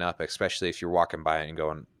taken up, especially if you're walking by it and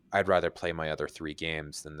going, I'd rather play my other 3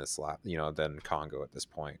 games than than Congo at this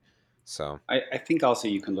point. So I think also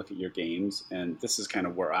you can look at your games, and this is kind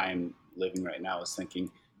of where I'm living right now, is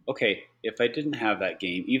thinking, okay, if I didn't have that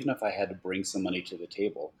game, even if I had to bring some money to the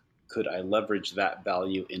table, could I leverage that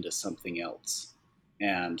value into something else?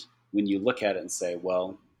 And when you look at it and say,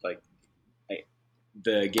 well, like I,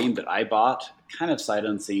 the game that I bought, kind of sight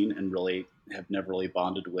unseen and really have never really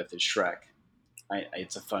bonded with, is Shrek.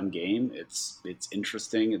 It's a fun game. It's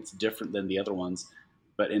interesting. It's different than the other ones.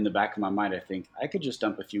 But in the back of my mind, I think I could just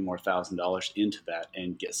dump a few more $1,000s into that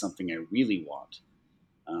and get something I really want.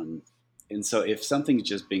 Um, and so if something's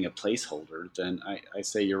just being a placeholder, then I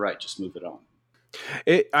say you're right. Just move it on.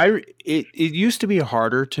 It used to be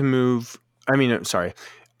harder to move. I mean, I'm sorry.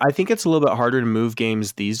 I think it's a little bit harder to move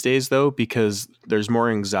games these days, though, because there's more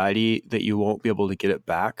anxiety that you won't be able to get it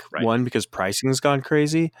back. Right. One, because pricing's gone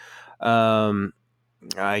crazy.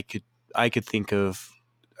 I could think of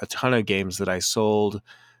a ton of games that I sold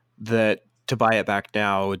that to buy it back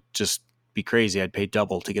now would just be crazy. I'd pay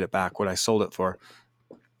double to get it back what I sold it for.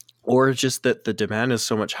 Or just that the demand is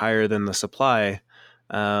so much higher than the supply.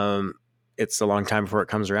 It's a long time before it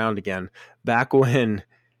comes around again. Back when,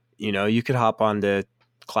 you could hop onto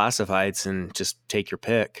classifieds and just take your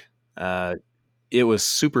pick. It was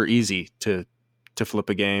super easy to flip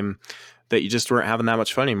a game that you just weren't having that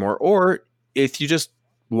much fun anymore. Or if you just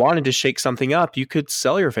wanted to shake something up, you could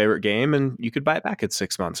sell your favorite game and you could buy it back in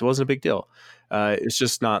 6 months. It wasn't a big deal. It's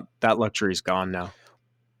just not, that luxury's gone now.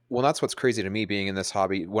 Well, that's what's crazy to me being in this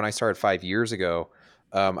hobby. When I started 5 years ago,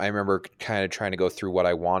 I remember kind of trying to go through what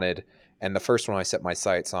I wanted. And the first one I set my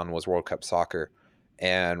sights on was World Cup Soccer.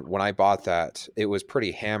 And when I bought that, it was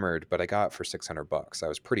pretty hammered, but I got it for $600. I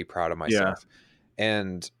was pretty proud of myself. Yeah.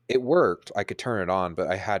 And it worked. I could turn it on, but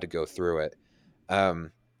I had to go through it.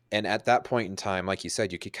 Um, and at that point in time, like you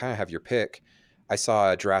said, you could kind of have your pick. I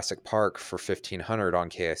saw a Jurassic Park for 1,500 on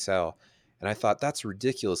KSL, and I thought that's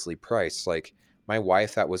ridiculously priced. Like my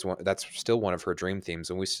wife, that's still one of her dream themes,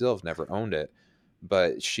 and we still have never owned it,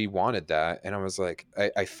 but she wanted that, and I was like,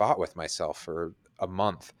 I fought with myself for a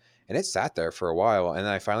month, and it sat there for a while, and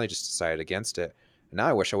then I finally just decided against it. And now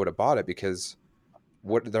I wish I would have bought it because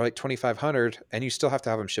what they're like 2,500, and you still have to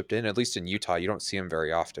have them shipped in. At least in Utah, you don't see them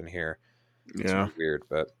very often here. It's Yeah. really weird,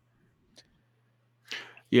 but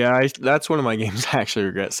Yeah, that's one of my games I actually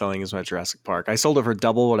regret selling is my Jurassic Park. I sold it for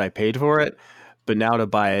double what I paid for it, but now to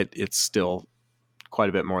buy it, it's still quite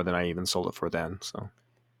a bit more than I even sold it for then. So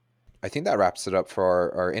I think that wraps it up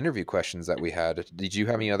for our interview questions that we had. Did you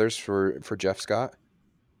have any others for Jeff Scott?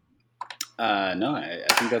 No, I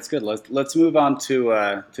think that's good. Let's move on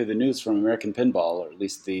to the news from American Pinball, or at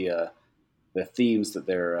least the themes that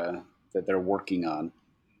they're working on.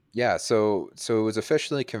 Yeah, so it was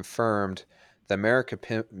officially confirmed that American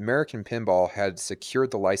Pinball had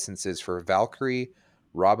secured the licenses for Valkyrie,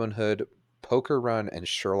 Robin Hood, Poker Run, and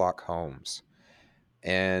Sherlock Holmes.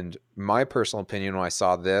 And my personal opinion when I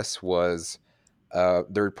saw this was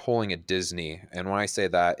they're pulling a Disney. And when I say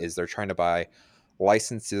that is they're trying to buy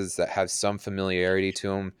licenses that have some familiarity to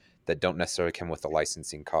them that don't necessarily come with the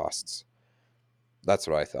licensing costs. That's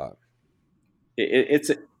what I thought.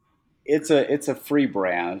 It's it's a free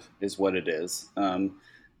brand, is what it is.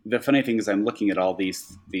 The funny thing is, I'm looking at all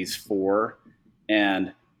these four,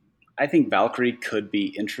 and I think Valkyrie could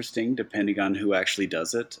be interesting depending on who actually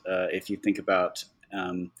does it. If you think about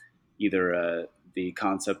either the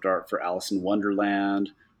concept art for Alice in Wonderland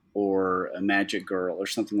or a Magic Girl or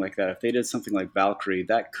something like that, if they did something like Valkyrie,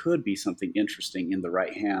 that could be something interesting in the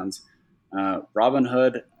right hands. Robin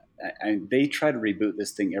Hood, they try to reboot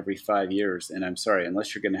this thing every 5 years, and I'm sorry,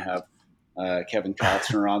 unless you're going to have Kevin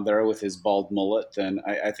Costner on there with his bald mullet, then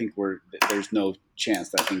I think there's no chance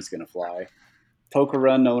that thing's going to fly. Poker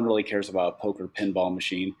Run, no one really cares about a poker pinball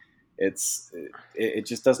machine. It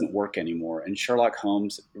just doesn't work anymore. And Sherlock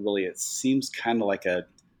Holmes, really, it seems kind of like a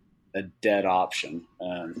dead option,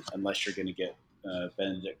 unless you're going to get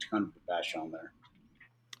Benedict Cumberbatch on there.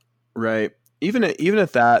 right, even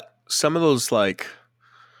at that, some of those like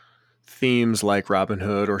themes like Robin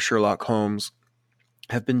Hood or Sherlock Holmes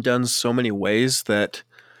have been done so many ways that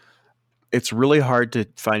it's really hard to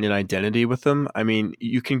find an identity with them. I mean,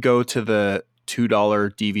 you can go to the $2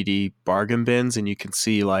 DVD bargain bins and you can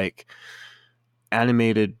see like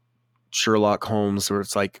animated Sherlock Holmes where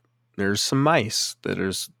it's like there's some mice, that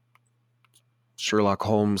there's Sherlock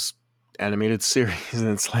Holmes animated series, and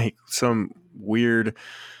it's like some weird,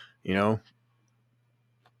 you know,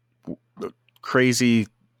 crazy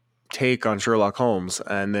take on Sherlock Holmes.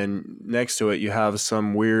 And then next to it, you have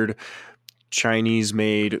some weird Chinese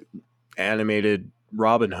made animated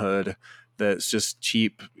Robin Hood that's just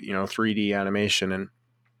cheap, 3D animation. And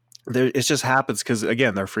it just happens because,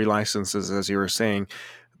 again, they're free licenses, as you were saying.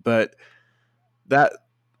 But that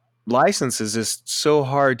license is just so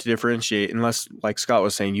hard to differentiate unless, like Scott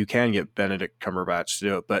was saying, you can get Benedict Cumberbatch to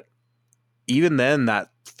do it. But even then, that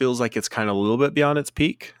feels like it's kind of a little bit beyond its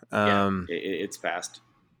peak. It's fast.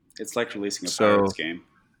 It's like releasing a Pirates game.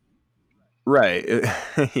 Right.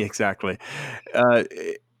 Exactly.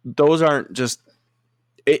 Those aren't just,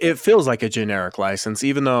 it feels like a generic license,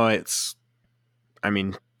 even though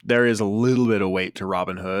there is a little bit of weight to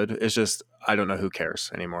Robin Hood. It's just, I don't know who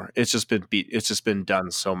cares anymore. It's just been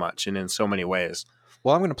done so much and in so many ways.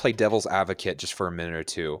 Well, I'm going to play devil's advocate just for a minute or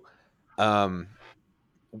two.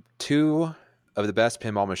 Two of the best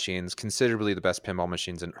pinball machines, considerably the best pinball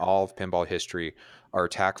machines in all of pinball history, are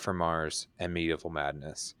Attack from Mars and Medieval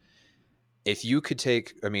Madness. If you could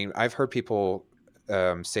take, I've heard people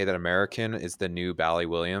say that American is the new Bally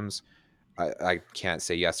Williams. I can't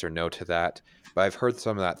say yes or no to that, but I've heard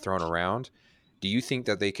some of that thrown around. Do you think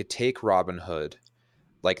that they could take Robin Hood,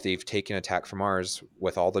 like they've taken Attack from Mars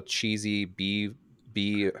with all the cheesy B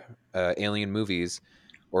alien movies,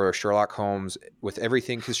 or Sherlock Holmes with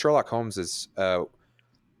everything? Because Sherlock Holmes is,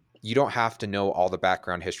 you don't have to know all the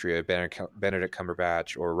background history of Benedict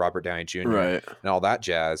Cumberbatch or Robert Downey Jr. Right. and all that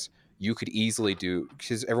jazz. You could easily do,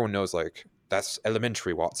 because everyone knows like that's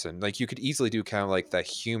elementary, Watson. Like you could easily do kind of like the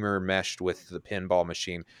humor meshed with the pinball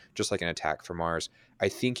machine, just like an Attack from Mars. I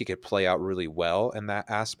think it could play out really well in that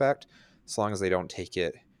aspect, as long as they don't take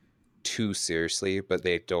it too seriously, but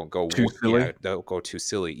they don't go too silly. Yeah, don't go too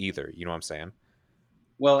silly either. You know what I'm saying?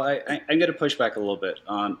 Well, I'm going to push back a little bit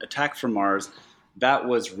on Attack from Mars. That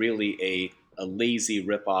was really a lazy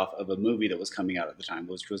ripoff of a movie that was coming out at the time,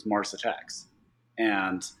 which was Mars Attacks.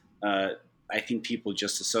 And I think people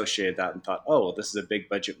just associated that and thought, oh, this is a big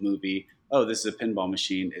budget movie oh, this is a pinball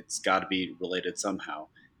machine. It's got to be related somehow.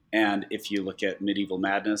 And if you look at Medieval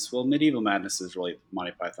Madness, well, Medieval Madness is really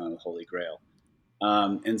Monty Python and the Holy Grail.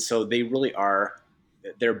 And so they really are,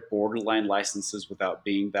 they're borderline licenses without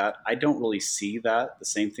being that. I don't really see that. The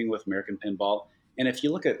same thing with American Pinball. And if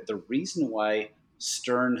you look at the reason why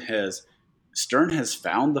Stern has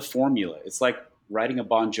found the formula, it's like writing a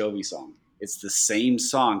Bon Jovi song. It's the same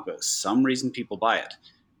song, but some reason people buy it.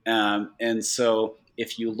 And so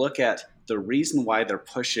if you look at the reason why they're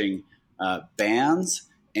pushing bands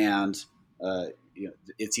and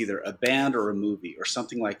it's either a band or a movie or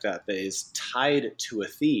something like that that is tied to a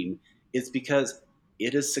theme, it's because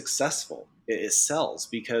it is successful. It sells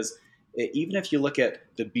because even if you look at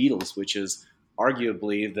the Beatles, which is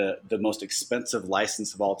arguably the most expensive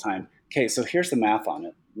license of all time. Okay, so here's the math on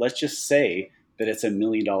it. Let's just say that it's $1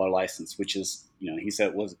 million license, which is, he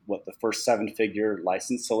said was what the first 7-figure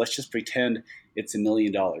license. So let's just pretend it's $1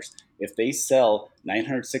 million. If they sell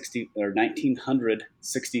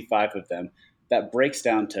 1965 of them, that breaks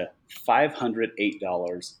down to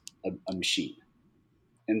 $508 a machine.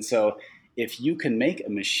 And so if you can make a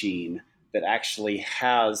machine that actually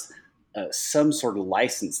has some sort of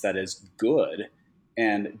license that is good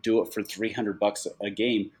and do it for $300 a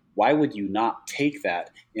game, why would you not take that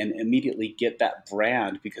and immediately get that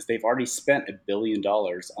brand? Because they've already spent $1 billion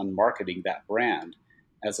on marketing that brand,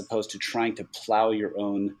 as opposed to trying to plow your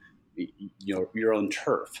own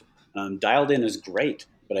turf. Dialed In is great,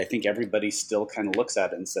 but I think everybody still kind of looks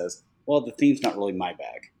at it and says, well, the theme's not really my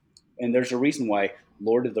bag. And there's a reason why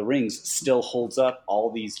Lord of the Rings still holds up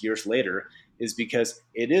all these years later, is because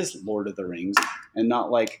it is Lord of the Rings and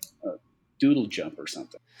not like Doodle Jump or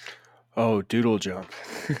something. Oh, Doodle Jump.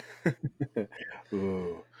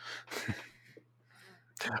 Ooh.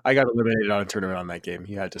 I got eliminated on a tournament on that game.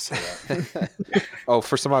 You had to say that. Oh,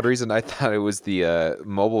 for some odd reason, I thought it was the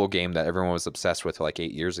mobile game that everyone was obsessed with like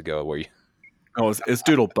 8 years ago. Where you? Oh, it's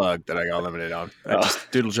Doodle Bug that I got eliminated on.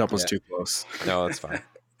 Doodle Jump was too close. No, that's fine.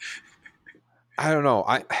 I don't know.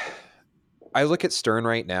 I look at Stern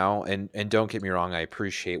right now, and don't get me wrong, I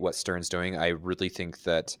appreciate what Stern's doing. I really think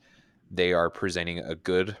that they are presenting a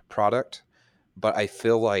good product, but I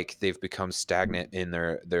feel like they've become stagnant in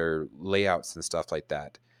their layouts and stuff like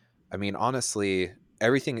that. I mean, honestly,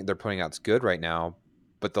 everything they're putting out is good right now,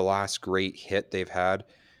 but the last great hit they've had,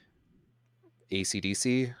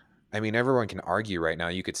 AC/DC, I mean, everyone can argue right now.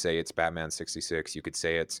 You could say it's Batman 66. You could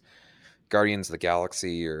say it's Guardians of the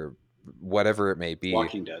Galaxy or whatever it may be.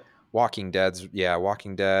 Walking Dead. Walking Dead.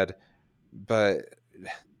 But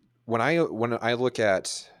when I look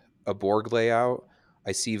at a Borg layout,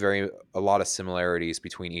 I see a lot of similarities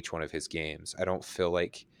between each one of his games. I don't feel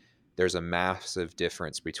like there's a massive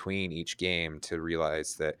difference between each game to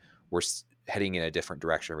realize that we're heading in a different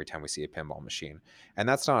direction every time we see a pinball machine. And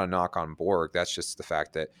that's not a knock on Borg. That's just the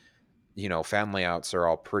fact that, fan layouts are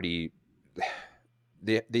all pretty,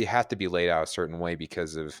 they have to be laid out a certain way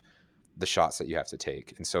because of the shots that you have to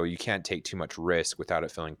take. And so you can't take too much risk without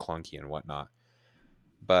it feeling clunky and whatnot.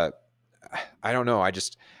 But I don't know. I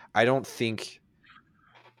don't think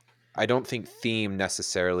theme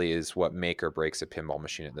necessarily is what make or breaks a pinball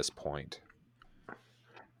machine at this point.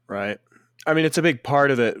 Right. I mean, it's a big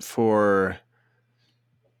part of it for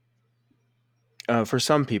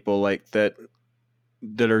some people, like that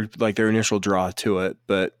are like their initial draw to it.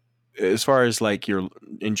 But as far as like your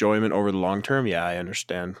enjoyment over the long term, yeah, I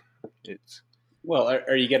understand. Well,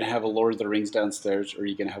 are you going to have a Lord of the Rings downstairs, or are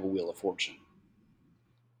you going to have a Wheel of Fortune?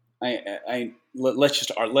 Let's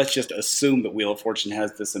just assume that Wheel of Fortune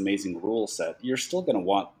has this amazing rule set. You're still going to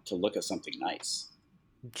want to look at something nice.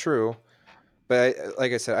 True. But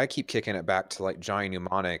like I said, I keep kicking it back to like Johnny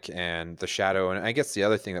Mnemonic and the Shadow. And I guess the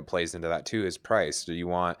other thing that plays into that too is price. Do you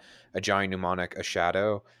want a Johnny Mnemonic, a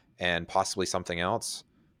Shadow, and possibly something else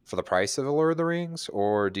for the price of a Lord of the Rings?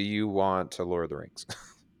 Or do you want a Lord of the Rings?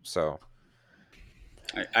 So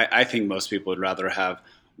I think most people would rather have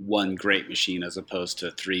one great machine as opposed to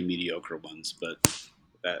 3 mediocre ones. But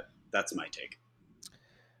that's my take.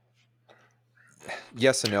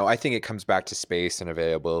 Yes and no. I think it comes back to space and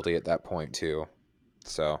availability at that point too.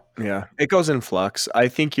 So yeah, it goes in flux. I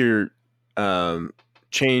think your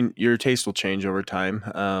taste will change over time.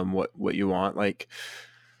 What you want. Like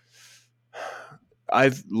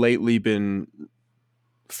I've lately been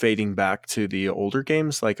fading back to the older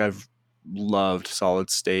games. Like I've loved Solid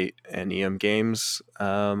State and EM games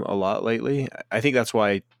a lot lately. I think that's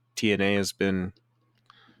why TNA has been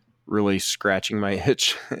really scratching my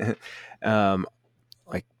itch.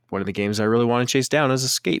 Like one of the games I really want to chase down is a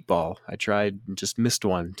skate ball. I tried and just missed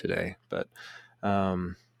one today, but I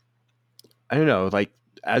don't know. Like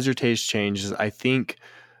as your taste changes, I think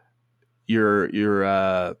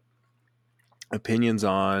your opinions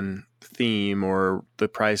on theme or the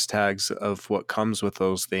price tags of what comes with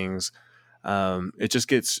those things, it just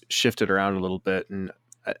gets shifted around a little bit, and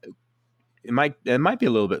it might be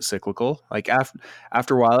a little bit cyclical. Like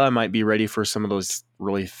after a while, I might be ready for some of those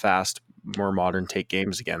really fast, more modern take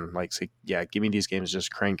games again. Like, say, yeah, give me these games,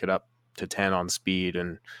 just crank it up to 10 on speed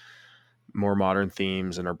and more modern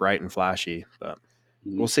themes and are bright and flashy. But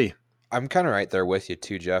we'll see. I'm kind of right there with you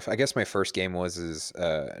too, Jeff. I guess my first game was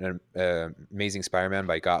an Amazing Spider-Man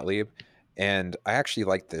by Gottlieb, and I actually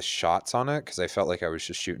liked the shots on it because I felt like I was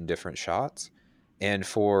just shooting different shots. And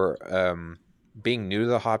for being new to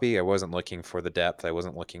the hobby, I wasn't looking for the depth. I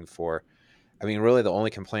wasn't looking for. I mean, really, the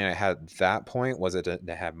only complaint I had at that point was it didn't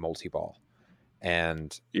have multi-ball,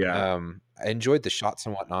 and Yeah. I enjoyed the shots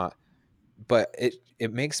and whatnot, but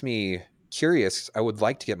it makes me curious. I would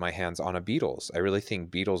like to get my hands on a Beatles. I really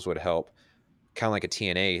think Beatles would help, kind of like a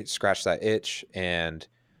TNA, scratch that itch and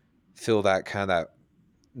feel that kind of that,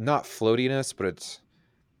 not floatiness, but it's,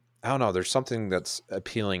 I don't know, there's something that's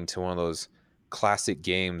appealing to one of those classic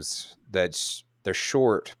games that's, they're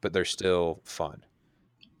short, but they're still fun.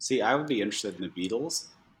 See, I would be interested in the Beatles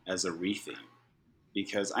as a retheme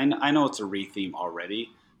because I know it's a retheme already,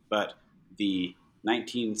 but the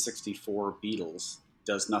 1964 Beatles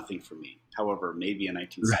does nothing for me. However, maybe in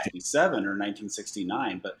 1967 or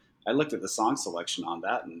 1969, but I looked at the song selection on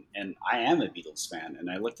that, and I am a Beatles fan, and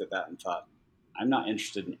I looked at that and thought, I'm not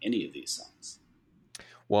interested in any of these songs.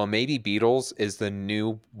 Well, maybe Beatles is the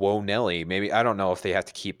new Whoa Nelly. Maybe, I don't know if they have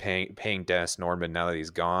to keep paying Dennis Norman now that he's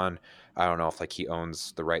gone. I don't know if like he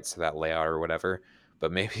owns the rights to that layout or whatever.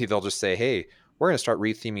 But maybe they'll just say, "Hey, we're going to start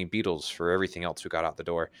retheming Beatles for everything else we got out the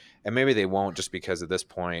door." And maybe they won't, just because at this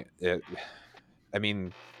point, I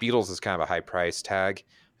mean, Beatles is kind of a high price tag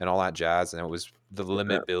and all that jazz, and it was the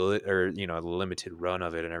the limited run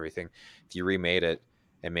of it and everything. If you remade it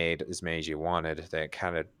and made as many as you wanted, that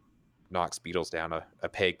kind of knocks Beatles down a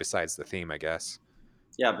peg besides the theme, I guess.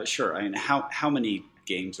 Yeah, but sure. I mean, how many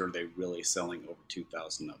games are they really selling over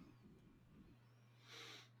 2,000 of them?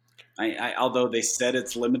 Although they said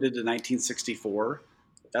it's limited to 1964,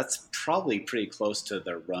 that's probably pretty close to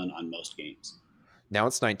their run on most games. Now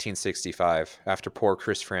it's 1965. After poor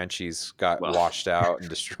Chris Franchise got washed out and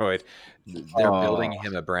destroyed, they're building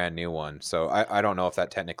him a brand new one. So I don't know if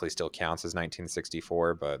that technically still counts as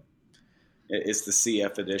 1964, but it's the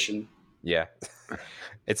CF edition. Yeah,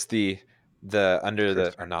 it's the under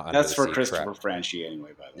the, or not under. That's for Christopher Franchi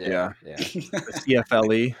anyway, by the way. Yeah. The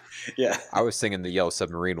CFLE. Yeah. I was singing the Yellow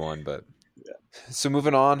Submarine one, but yeah. So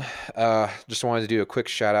moving on, just wanted to do a quick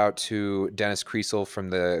shout out to Dennis Kriesel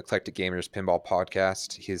from the Eclectic Gamers Pinball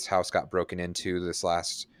Podcast. His house got broken into this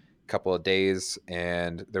last couple of days,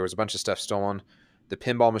 and there was a bunch of stuff stolen. The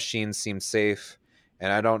pinball machine seemed safe,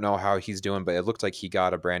 and I don't know how he's doing, but it looked like he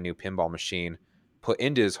got a brand new pinball machine put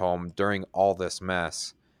into his home during all this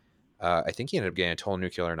mess. I think he ended up getting a total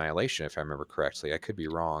nuclear annihilation, if I remember correctly. I could be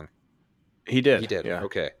wrong. He did. He did. Yeah.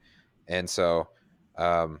 Okay. And so,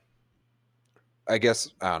 I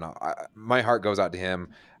guess, I don't know. My heart goes out to him.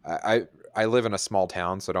 I live in a small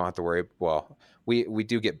town, so I don't have to worry. Well, we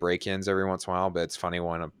do get break-ins every once in a while, but it's funny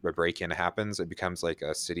when a break-in happens, it becomes like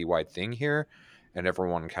a citywide thing here, and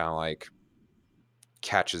everyone kind of like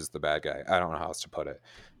catches the bad guy. I don't know how else to put it.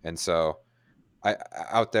 And so,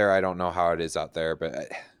 out there, I don't know how it is out there,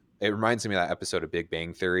 but it reminds me of that episode of Big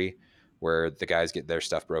Bang Theory where the guys get their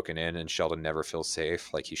stuff broken in and Sheldon never feels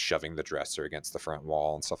safe. Like he's shoving the dresser against the front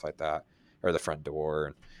wall and stuff like that, or the front door.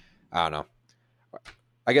 And I don't know.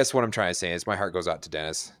 I guess what I'm trying to say is my heart goes out to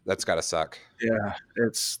Dennis. That's got to suck. Yeah,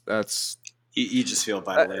 that's. You just feel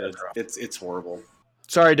violated. It's horrible.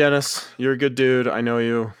 Sorry, Dennis. You're a good dude. I know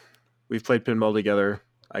you. We've played pinball together.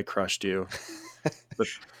 I crushed you. But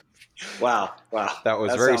Wow. That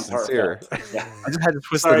was very sincere. Yeah. I just had to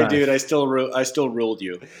twist. Sorry, dude. I still ruled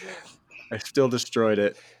you. I still destroyed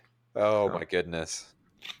it. Oh my goodness.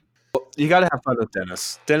 Well, you got to have fun with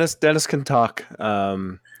Dennis. Dennis can talk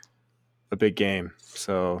a big game,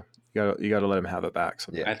 so you got to let him have it back.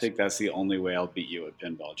 Yeah. I think that's the only way I'll beat you at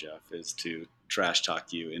pinball, Jeff, is to trash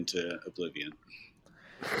talk you into oblivion.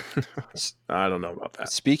 I don't know about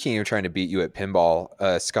that. Speaking of trying to beat you at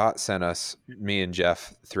pinball, Scott sent us, me and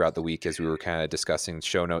Jeff, throughout the week as we were kind of discussing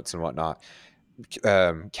show notes and whatnot,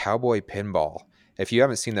 Cowboy Pinball. If you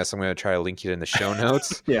haven't seen this, I'm going to try to link it in the show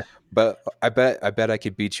notes. Yeah. But I bet I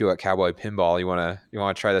could beat you at Cowboy Pinball. You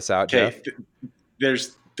want to try this out, Jeff?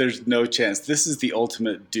 There's no chance. This is the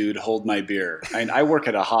ultimate dude. Hold my beer. I work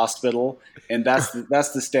at a hospital, and that's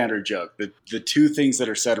the standard joke. The two things that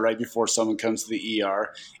are said right before someone comes to the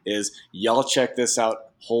ER is, "Y'all check this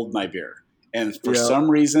out. Hold my beer." And for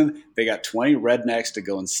some reason, they got 20 rednecks to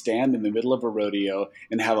go and stand in the middle of a rodeo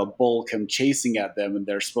and have a bull come chasing at them, and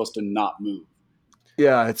they're supposed to not move.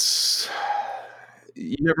 Yeah, it's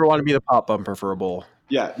you never want to be the pop bumper for a bull.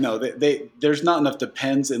 Yeah, no, there's not enough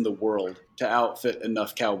depends in the world to outfit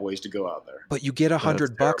enough cowboys to go out there. But you get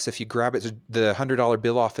 $100 if you grab it, the $100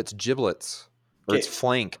 bill off its giblets or its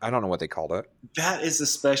flank. I don't know what they called it. That is a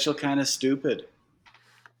special kind of stupid.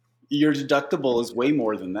 Your deductible is way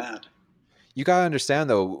more than that. You got to understand,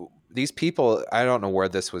 though, these people, I don't know where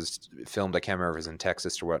this was filmed. I can't remember if it was in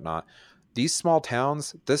Texas or whatnot. These small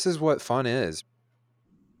towns, this is what fun is.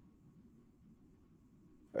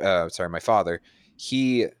 My father,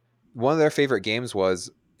 one of their favorite games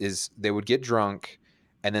is they would get drunk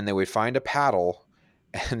and then they would find a paddle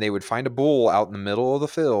and they would find a bull out in the middle of the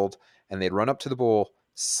field and they'd run up to the bull,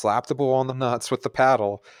 slap the bull on the nuts with the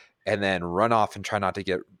paddle, and then run off and try not to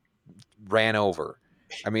get ran over.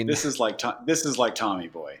 I mean, this is like Tommy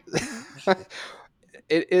Boy.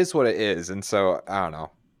 It is what it is, and so I don't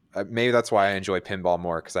know. Maybe that's why I enjoy pinball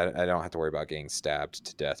more, because I don't have to worry about getting stabbed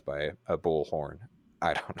to death by a bullhorn.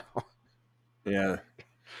 I don't know. Yeah.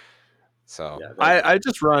 So yeah, I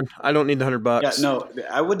just run. I don't need the $100. Yeah, no,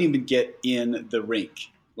 I wouldn't even get in the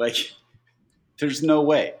rink. Like, there's no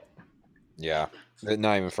way. Yeah,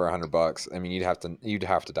 not even for $100. I mean, you'd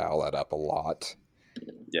have to dial that up a lot.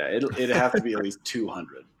 Yeah, it'd have to be at least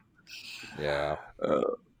 200. Yeah.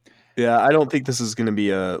 Yeah, I don't think this is going to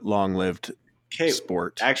be a long-lived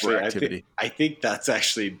sport. Actually, activity. I think that's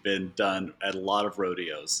actually been done at a lot of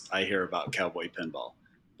rodeos. I hear about cowboy pinball.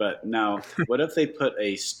 But now, what if they put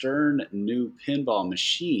a Stern new pinball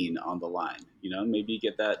machine on the line? You know, maybe you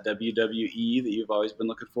get that WWE that you've always been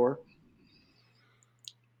looking for.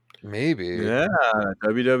 Maybe. Yeah,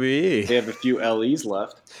 WWE. They have a few LEs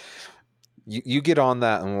left. You get on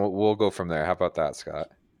that, and we'll go from there. How about that, Scott?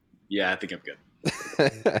 Yeah, I think I'm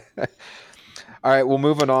good. All right, well,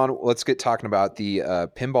 moving on. Let's get talking about the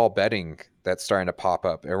pinball betting that's starting to pop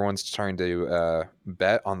up. Everyone's trying to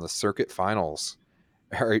bet on the circuit finals.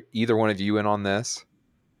 Are either one of you in on this?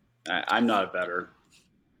 I'm not a bettor.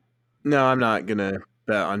 No, I'm not gonna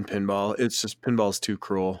bet on pinball. It's just pinball's too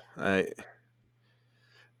cruel.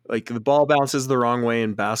 Like the ball bounces the wrong way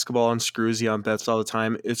in basketball and screws you on bets all the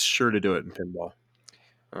time. It's sure to do it in pinball.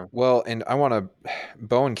 Oh. Well, and I want to.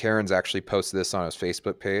 Bowen Cairns actually posted this on his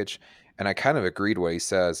Facebook page, and I kind of agreed what he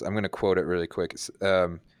says. I'm going to quote it really quick.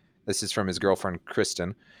 This is from his girlfriend,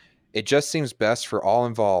 Kristen. It just seems best for all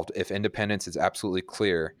involved if independence is absolutely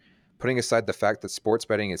clear. Putting aside the fact that sports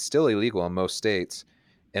betting is still illegal in most states,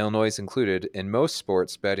 Illinois included, in most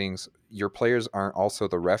sports bettings, your players aren't also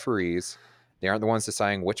the referees. They aren't the ones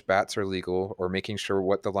deciding which bats are legal or making sure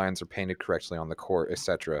what the lines are painted correctly on the court,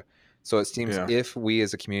 etc. So it seems if we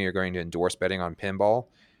as a community are going to endorse betting on pinball,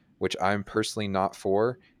 which I'm personally not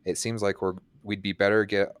for, it seems like we better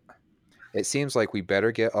get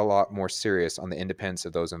a lot more serious on the independence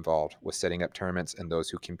of those involved with setting up tournaments and those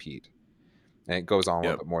who compete. And it goes on a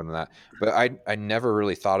little bit more than that. But I never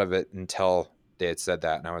really thought of it until they had said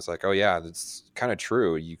that. And I was like, oh yeah, that's kind of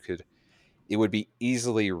true. It would be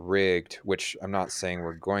easily rigged, which I'm not saying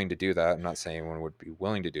we're going to do that. I'm not saying one would be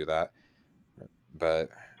willing to do that. But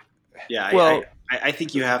yeah, well, I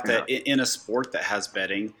think you have to, in a sport that has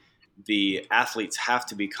betting, the athletes have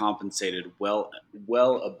to be compensated well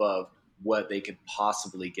above what they could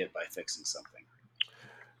possibly get by fixing something.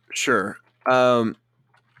 Sure.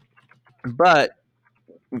 But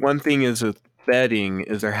one thing is with betting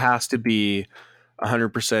is there has to be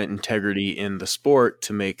 100% integrity in the sport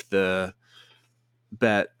to make the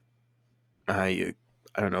bet, I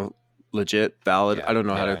don't know, legit, valid. Yeah, I don't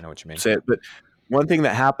know how to know what you mean. say it. But one thing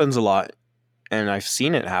that happens a lot, and I've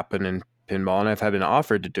seen it happen in pinball, and I've been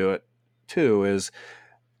offered to do it too, is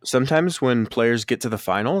sometimes when players get to the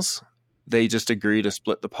finals, they just agree to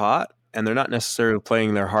split the pot, and they're not necessarily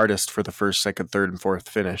playing their hardest for the first, second, third, and fourth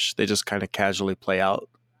finish. They just kind of casually play out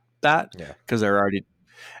that because they're already,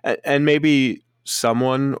 and maybe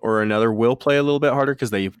someone or another will play a little bit harder because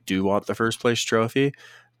they do want the first place trophy.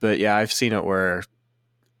 But yeah, I've seen it where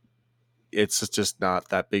it's just not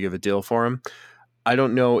that big of a deal for them. I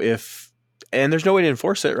don't know if, and there's no way to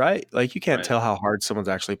enforce it, right? Like you can't tell how hard someone's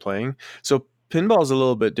actually playing. So pinball is a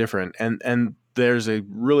little bit different, and there's a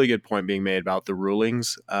really good point being made about the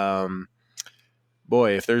rulings.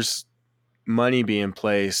 Boy, if there's money being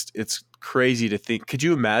placed, it's crazy to think. Could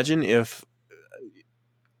you imagine if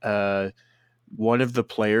one of the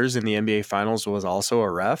players in the NBA Finals was also a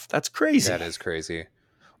ref? That's crazy. That is crazy.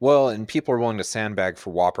 Well, and people are willing to sandbag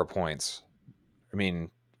for Whopper points. I mean,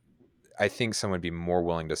 I think someone would be more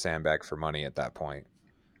willing to sandbag for money at that point.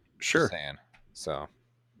 Sure. So.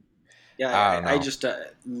 I don't I know. just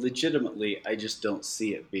legitimately, I just don't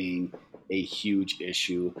see it being a huge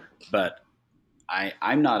issue. But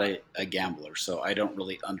I'm not a gambler, so I don't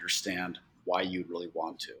really understand why you'd really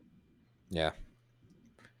want to. Yeah.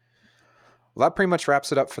 Well, that pretty much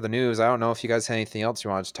wraps it up for the news. I don't know if you guys had anything else you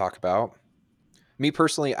wanted to talk about. Me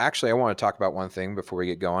personally, actually, I want to talk about one thing before we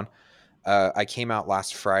get going. I came out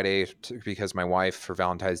last Friday because my wife for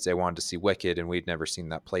Valentine's Day wanted to see Wicked, and we'd never seen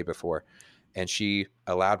that play before. And she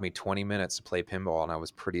allowed me 20 minutes to play pinball, and I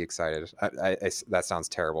was pretty excited. That sounds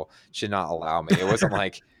terrible. She did not allow me. It wasn't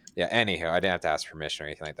like, yeah, anyhow, I didn't have to ask permission or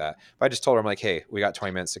anything like that. But I just told her, I'm like, hey, we got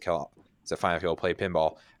 20 minutes to kill. Is it fine if you'll play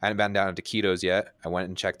pinball? I hadn't been down to Taquitos yet. I went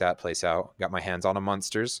and checked that place out, got my hands on a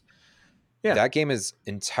Munsters. Yeah. That game is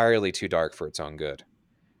entirely too dark for its own good.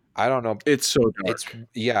 I don't know. It's so dark. It's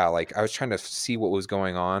yeah, like I was trying to see what was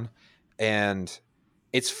going on, and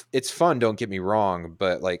it's fun. Don't get me wrong,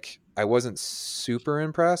 but like I wasn't super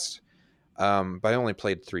impressed. But I only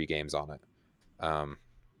played 3 games on it.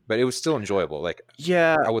 But it was still enjoyable. Like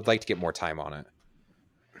Yeah, I would like to get more time on it.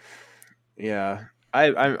 yeah.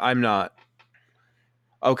 I'm not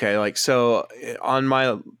okay. Like so, on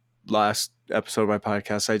my last episode of my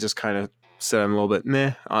podcast, I just kind of said I'm a little bit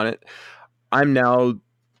meh on it. I'm now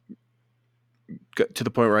to the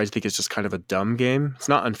point where I think it's just kind of a dumb game. It's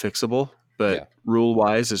not unfixable, but Yeah. rule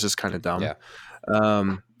wise, it's just kind of dumb. Yeah.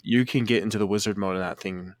 You can get into the wizard mode in that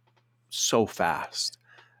thing so fast.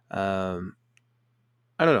 I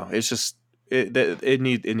don't know. It's just it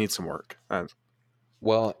needs some work.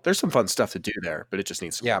 Well, There's some fun stuff to do there, but it just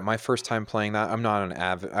needs some yeah, work. my first time playing that, I'm not an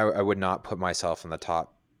avid. I would not put myself in the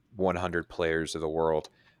top 100 players of the world.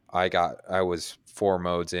 I was 4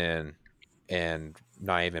 modes in, and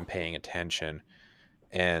not even paying attention.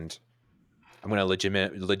 And I'm going to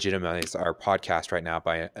legitimize our podcast right now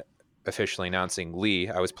by officially announcing Lee.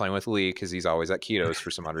 I was playing with Lee because he's always at Ketos for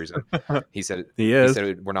some odd reason. He said He is.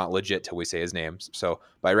 we're not legit till we say his name. So,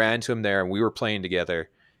 but I ran into him there, and we were playing together.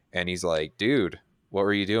 And he's like, "Dude, what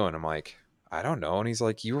were you doing?" I'm like, "I don't know." And he's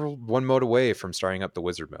like, "You were 1 mode away from starting up the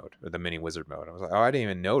wizard mode or the mini wizard mode." I was like, "Oh, I didn't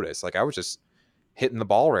even notice. Like, I was just hitting the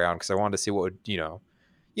ball around because I wanted to see what would you know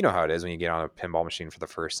how it is when you get on a pinball machine for the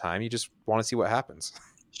first time. You just want to see what happens."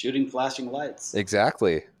 Shooting flashing lights.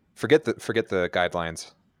 Exactly. Forget the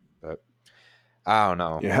guidelines. But I don't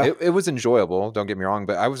know. Yeah. It was enjoyable, don't get me wrong,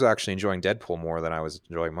 but I was actually enjoying Deadpool more than I was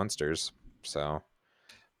enjoying Munsters. So,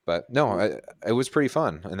 but no, it was pretty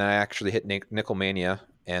fun. And then I actually hit Nickel Mania,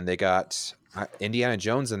 and they got Indiana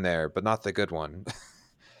Jones in there, but not the good one.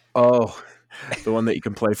 Oh, the one that you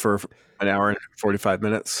can play for an hour and 45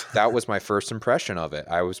 minutes. That was my first impression of it.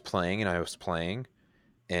 I was playing,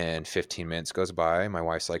 and 15 minutes goes by. My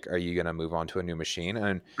wife's like, "Are you going to move on to a new machine?"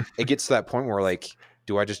 And it gets to that point where like,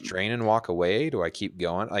 do I just drain and walk away? Do I keep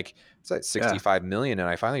going? Like it's like 65 million. And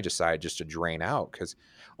I finally decided just to drain out because,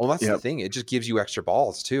 well, that's the thing. It just gives you extra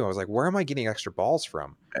balls too. I was like, where am I getting extra balls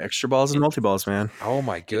from? Extra balls and multi-balls, man. Oh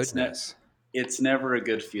my goodness. It's never a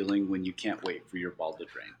good feeling when you can't wait for your ball to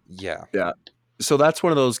drain. Yeah. Yeah. So that's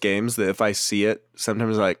one of those games that if I see it,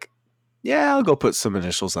 sometimes like, yeah, I'll go put some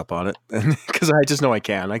initials up on it because I just know I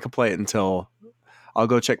can. I can play it until I'll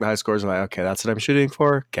go check the high scores. And I'm like, okay, that's what I'm shooting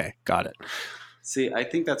for. Okay, got it. See, I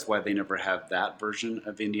think that's why they never have that version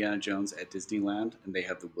of Indiana Jones at Disneyland, and they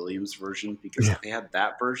have the Williams version, because if they had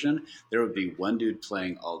that version, there would be one dude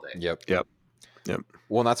playing all day. Yep.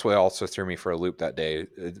 Well, and that's what also threw me for a loop that day.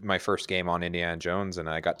 My first game on Indiana Jones, and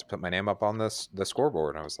I got to put my name up on the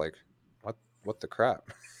scoreboard, and I was like, what the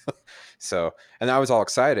crap? So, and I was all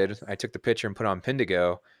excited. I took the picture and put it on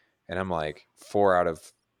Pindigo, and I'm like 4 out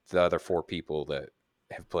of the other 4 people that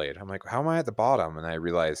have played. I'm like, how am I at the bottom? And I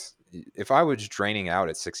realized if I was draining out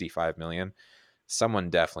at 65 million,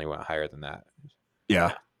 someone definitely went higher than that.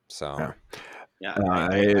 Yeah. So,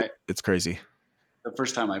 it's crazy. The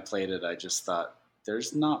first time I played it, I just thought,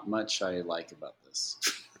 there's not much I like about this.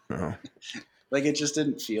 No. Like, it just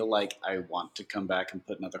didn't feel like I want to come back and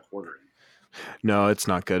put another quarter in. No, it's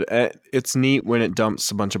not good. It's neat when it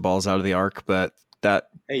dumps a bunch of balls out of the arc, but that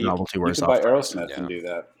novelty wears off. You can buy Aerosmith and do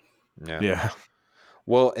that. Yeah.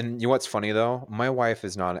 Well, and you know what's funny though? My wife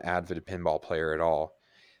is not an avid pinball player at all.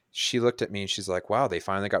 She looked at me and she's like, "Wow, they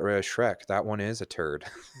finally got rid of Shrek. That one is a turd."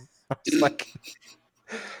 I was like,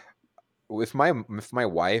 if my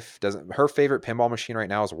wife doesn't, her favorite pinball machine right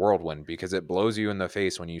now is Whirlwind because it blows you in the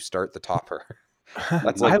face when you start the topper.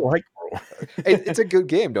 That's like, I like it's a good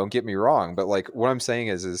game. Don't get me wrong, but like what I'm saying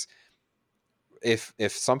is if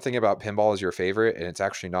something about pinball is your favorite and it's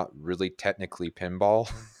actually not really technically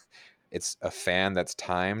pinball, it's a fan that's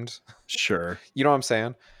timed. Sure. You know what I'm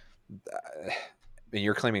saying? And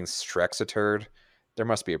you're claiming Shrek's a turd. There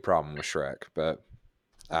must be a problem with Shrek, but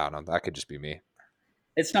I don't know. That could just be me.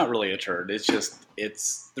 It's not really a turd. It's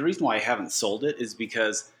the reason why I haven't sold it is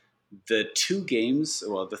because the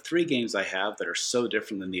the three games I have that are so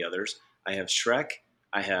different than the others. I have Shrek,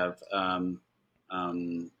 I have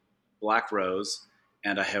Black Rose,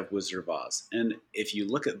 and I have Wizard of Oz. And if you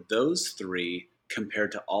look at those three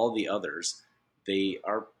compared to all the others, they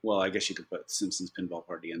are, well, I guess you could put Simpsons Pinball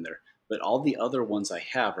Party in there. But all the other ones I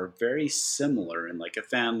have are very similar in like a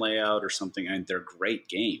fan layout or something, and they're great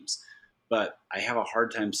games. But I have a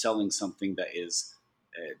hard time selling something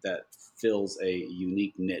that fills a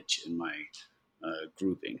unique niche in my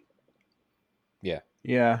grouping.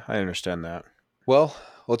 Yeah, I understand that. Well,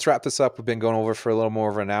 let's wrap this up. We've been going over for a little more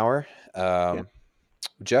of an hour.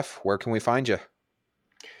 Jeff, where can we find you?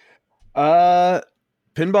 Pinball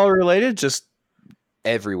related, just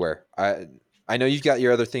everywhere. I know you've got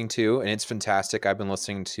your other thing too, and it's fantastic. I've been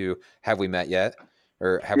listening to Have We Met Yet?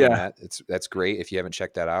 Or Have We Met? That's great. If you haven't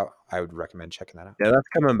checked that out, I would recommend checking that out. Yeah, that's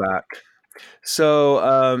coming back. So,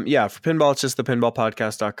 for pinball, it's just the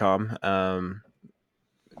pinballpodcast.com.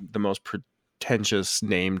 The most pretentious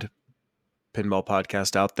named pinball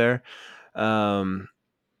podcast out there.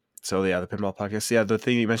 So yeah, the pinball podcast. Yeah, the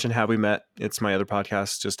thing you mentioned, Have We Met? It's my other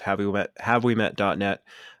podcast, just havewemet.net.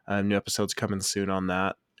 New episodes coming soon on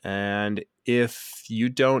that. And if you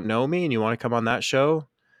don't know me and you want to come on that show,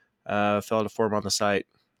 fill out a form on the site.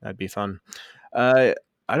 That'd be fun. I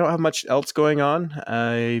don't have much else going on.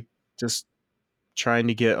 I just trying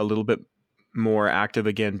to get a little bit more active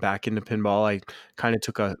again back into pinball. I kind of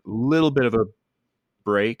took a little bit of a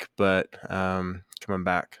break, but coming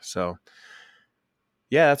back. So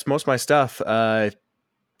yeah, that's most of my stuff.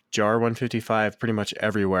 Jar 155 pretty much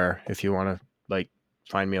everywhere if you want to like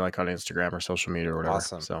find me like on Instagram or social media or whatever.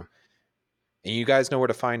 Awesome. So, and you guys know where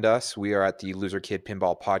to find us. We are at the Loser Kid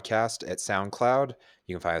Pinball Podcast at SoundCloud.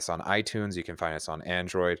 You can find us on iTunes. You can find us on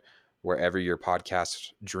Android, wherever your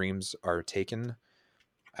podcast dreams are taken.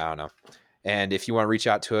 I don't know. And if you want to reach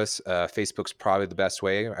out to us, Facebook's probably the best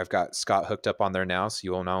way. I've got Scott hooked up on there now, so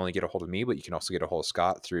you will not only get a hold of me, but you can also get a hold of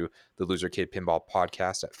Scott through the Loser Kid Pinball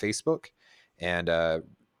Podcast at Facebook and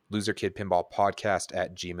Loser Kid Pinball Podcast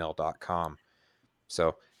at gmail.com.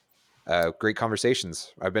 So great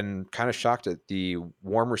conversations. I've been kind of shocked at the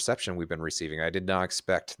warm reception we've been receiving. I did not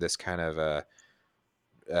expect this kind of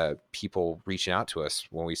people reaching out to us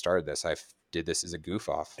when we started this. I did this as a goof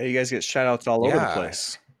off. Hey, you guys get shout outs all over the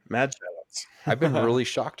place. Mad shout outs. I've been really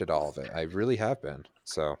shocked at all of it. I really have been.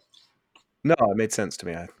 So no, it made sense to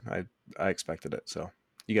me. I expected it. So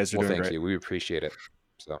you guys are doing great. Thank you. We appreciate it.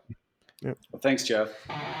 So Well, thanks, Jeff.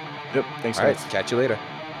 Yep. Thanks. All right. Catch you later.